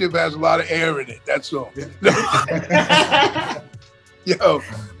relationship has a lot of air in it. That's all. Yo,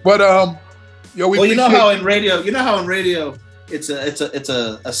 but you know how in radio, it's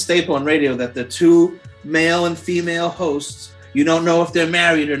a staple in radio that the two male and female hosts You don't know if they're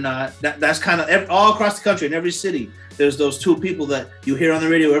married or not. That's kind of all across the country in every city. There's those two people that you hear on the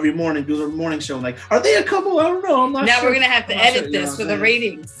radio every morning, do the morning show. Like, are they a couple? I don't know. I'm not now sure. we're gonna have to edit this for the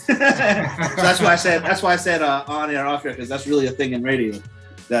ratings. So that's why I said on air, off air, because that's really a thing in radio.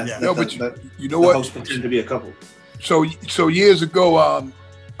 You know what? Hosts pretend to be a couple. So years ago,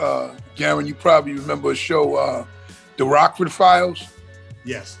 Garin, you probably remember a show, The Rockford Files.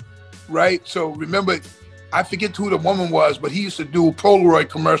 Yes. Right. So remember, I forget who the woman was, but he used to do Polaroid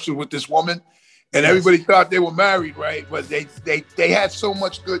commercials with this woman. And everybody thought they were married, right? But they had so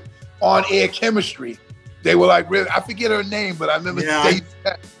much good on-air chemistry. They were like, really, I forget her name, but I remember I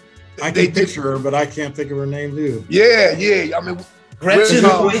can picture her, but I can't think of her name, too. Yeah. I mean, Gretchen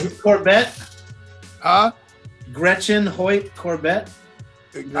Hoyt Corbett? Huh? Gretchen Hoyt Corbett?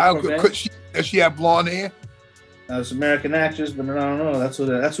 Does she have blonde hair? It's an American actress, but I don't know.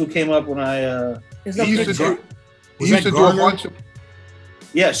 That's who came up when I... He used to do a bunch of...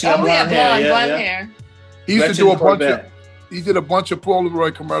 Yeah, she got blonde hair. Blonde hair. He used to do a bunch of. He did a bunch of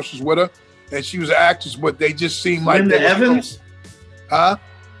Polaroid commercials with her, and she was an actress, but they just seemed like Linda Evans. Huh?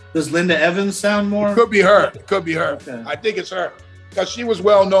 Does Linda Evans sound more? It could be her. Okay. I think it's her because she was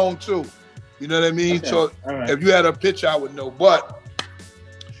well known too. You know what I mean? Okay. So if you had a picture, I would know. But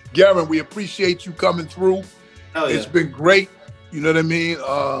Garin, we appreciate you coming through. It's been great. You know what I mean?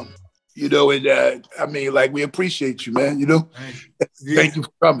 You know, and I mean, like, we appreciate you, man. You know, thank you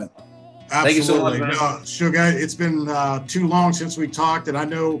for coming. Absolutely. Thank you so much, man. Sugar, it's been too long since we talked, and I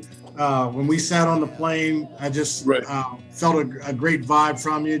know when we sat on the plane, I just felt a great vibe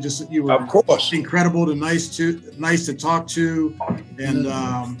from you. Just you were, of course, incredible to nice to talk to, and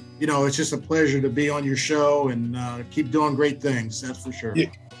you know, it's just a pleasure to be on your show and keep doing great things. That's for sure. Yeah.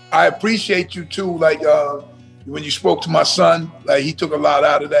 I appreciate you too. Like when you spoke to my son, like he took a lot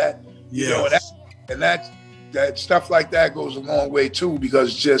out of that. You know, and that stuff like that goes a long way too,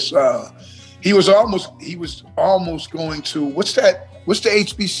 because just he was almost going to what's the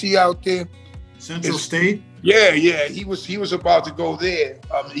HBC out there? Central State. Yeah. He was about to go there.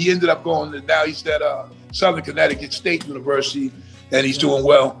 He ended up going to, now he's at Southern Connecticut State University, and he's doing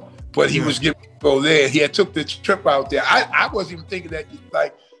well. But he was getting to go there. He had took the trip out there. I wasn't even thinking that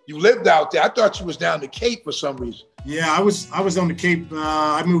you lived out there. I thought you was down the Cape for some reason. Yeah, I was on the Cape.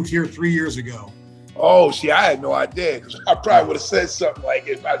 I moved here 3 years ago. Oh, see, I had no idea, because I probably would have said something like,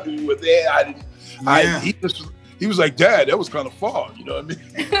 if I knew you were there, I didn't. Yeah. He was like, Dad, that was kind of far. You know what I mean?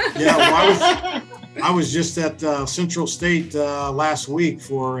 Yeah, well, I was just at Central State last week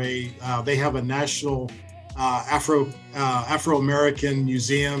for they have a national Afro-American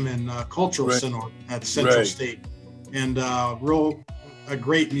museum and cultural center at Central State, and a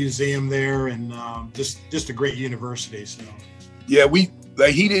great museum there, and just a great university. So yeah, he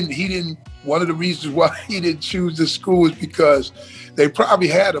didn't one of the reasons why he didn't choose the school is because they probably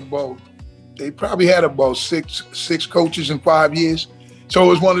had about six coaches in 5 years. So it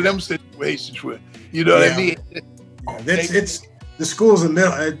was one of them situations where, you know what I mean? It's the school's in the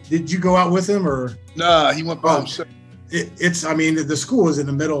middle. Did you go out with him or? Nah, he went by himself. The school is in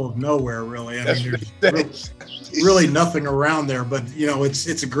the middle of nowhere, really. I mean, there's really nothing around there, but you know,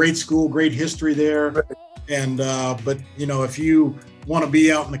 it's a great school, great history there. And but you know, if you want to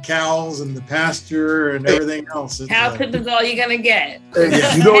be out in the cows and the pasture and everything else, cow pippin's all you're gonna get.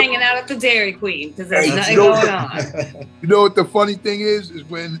 Hanging out at the Dairy Queen because there's nothing going on. You know what the funny thing is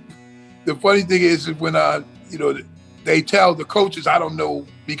when you know, they tell the coaches, I don't know,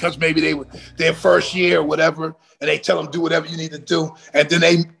 because maybe they were their first year or whatever, and they tell them do whatever you need to do, and then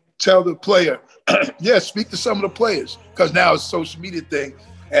they tell the player, speak to some of the players, because now it's a social media thing.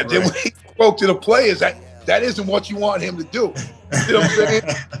 And then when he spoke to the players, that isn't what you want him to do. You know what I'm saying?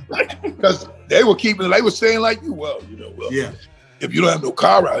 Because they were saying like, if you don't have no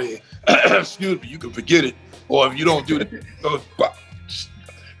car out here, excuse me, you can forget it. Or if you don't do that,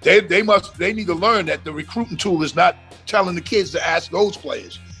 they need to learn that the recruiting tool is not telling the kids to ask those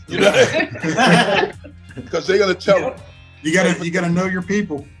players. You know, because they're gonna tell them. You gotta know your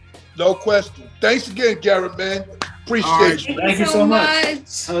people. No question. Thanks again, Garin, man. Appreciate you. Thank you so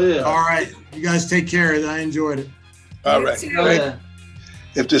much. Oh yeah. All right, you guys take care. I enjoyed it. All right.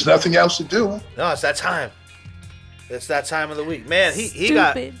 If there's nothing else to do, no, it's that time. It's that time of the week, man. He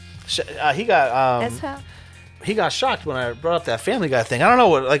got shocked when I brought up that Family Guy thing. I don't know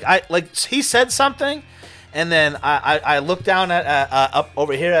what he said something, and then I looked down at up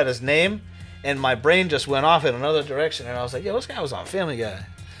over here at his name, and my brain just went off in another direction, and I was like, "Yo, this guy was on Family Guy."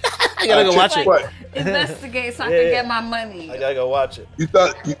 I gotta go watch it. Investigate so I can get my money. I gotta go watch it. You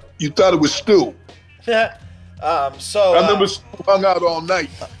thought it was Stu. Yeah. So I remember Stu hung out all night.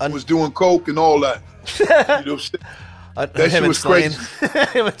 Was doing coke and all that. You know, That shit was crazy.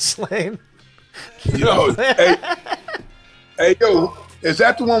 Him and Slane. Yo, hey, yo, is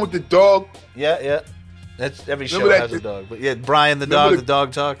that the one with the dog? Yeah. That's every show Remember has a dog. But yeah, Brian the dog, the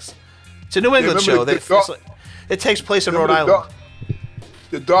dog talks. It's a New England show. It takes place in Rhode Island.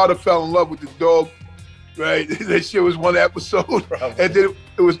 The daughter fell in love with the dog, right? That shit was one episode. Probably. And then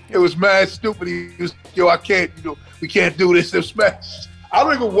it was mad stupid. He was, yo, I can't, we can't do this. It's smash. I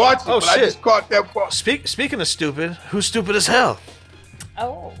don't even watch it, but shit. I just caught that part. Speaking of stupid, who's stupid as hell?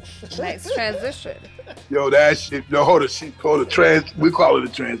 Oh, nice transition. Yo, that shit. No, hold it. We call it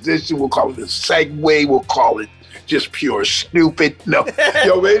a transition. We'll call it a segue. We'll call it just pure stupid. No,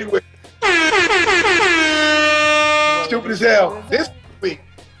 yo, but anyway, stupid as hell. This week,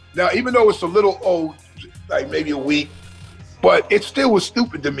 now even though it's a little old, like maybe a week, but it still was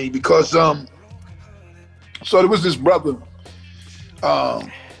stupid to me because so there was this brother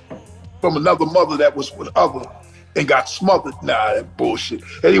from another mother that was with other and got smothered. Nah, that bullshit.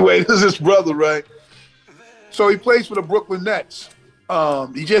 Anyway, this is his brother, right? So he plays for the Brooklyn Nets.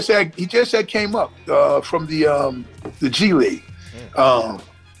 He just had came up from the G League,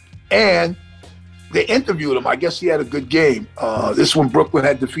 and they interviewed him. I guess he had a good game. This is when Brooklyn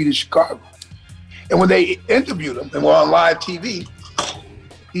had defeated Chicago, and when they interviewed him and were on live TV,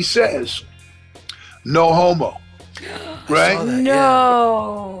 he says, "No homo." Right?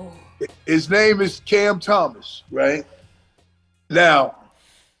 No. His name is Cam Thomas, right? Now,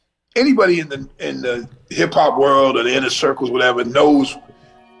 anybody in the hip hop world or the inner circles, whatever, knows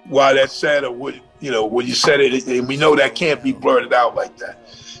why that's said or what, when you said it, and we know that can't be blurted out like that.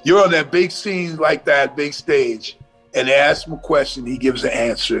 You're on that big scene like that, big stage, and they ask him a question, he gives an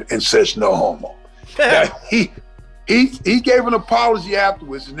answer and says no homo. Now, he gave an apology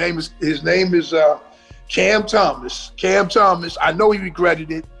afterwards. His name is Cam Thomas. Cam Thomas, I know he regretted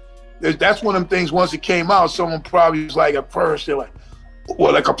it. That's one of them things, once it came out, someone probably was like, at first, they're like,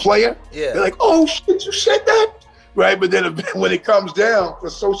 well, like a player? Yeah. They're like, oh, shit, you said that? Right? But then when it comes down for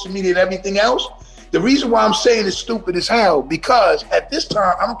social media and everything else, the reason why I'm saying it's stupid as hell, because at this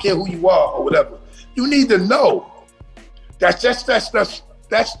time, I don't care who you are or whatever, you need to know that's just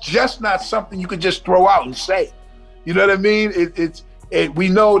not something you can just throw out and say. You know what I mean? We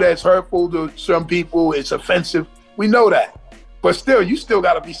know that's hurtful to some people. It's offensive. We know that. But still, you still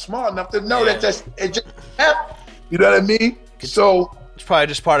got to be smart enough to know that it just happened. You know what I mean? So it's probably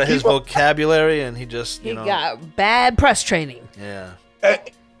just part of his vocabulary, and he just, He got bad press training. Yeah.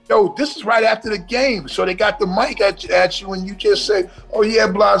 Yo, this is right after the game. So they got the mic at you, and you just say, oh, yeah,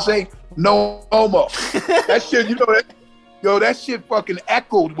 blase, no homo. That shit, that shit fucking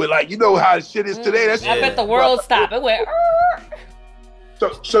echoed with, like, how the shit is today. I bet the world stopped. It went,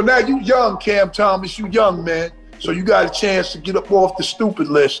 So now you young, Cam Thomas, you young, man. So you got a chance to get up off the stupid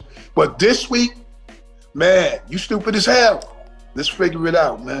list. But this week, man, you stupid as hell. Let's figure it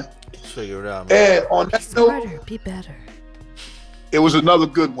out, man. Let's figure it out, man. And on that be smarter, note, be better. it was another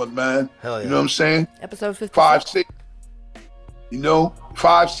good one, man. Hell yeah. You know what I'm saying? Episode 56. 5-6.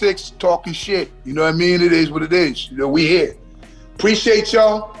 5-6, talking shit. You know what I mean? It is what it is. We here. Appreciate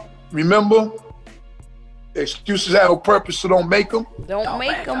y'all. Remember, excuses have no purpose, so don't make them. Don't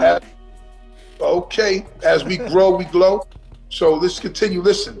make them. Okay, as we grow, we glow. So let's continue.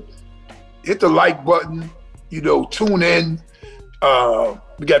 Listen, hit the like button, tune in.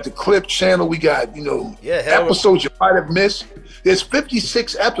 We got the clip channel. We got, episodes you might have missed. There's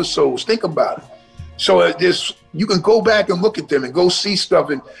 56 episodes. Think about it. So you can go back and look at them and go see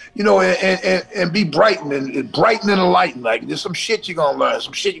stuff and, and be brightened and enlightened. Like there's some shit you're going to learn,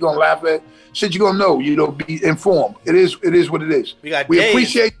 some shit you're going to laugh at, shit you're going to know, be informed. It is what it is. We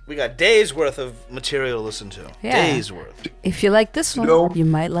got days worth of material to listen to. Yeah. Days worth. If you like this one, you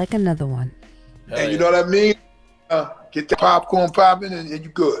might like another one. You know what I mean? Get the popcorn popping and you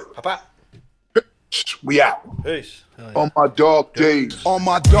good. Pop. We out. Peace. On my dark days. On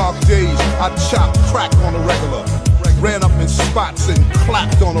my dark days, I chopped crack on a regular. Ran up in spots and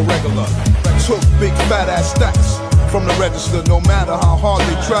clapped on a regular. Took big fat ass stacks from the register. No matter how hard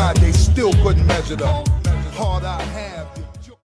they tried, they still couldn't measure them. Hard eye.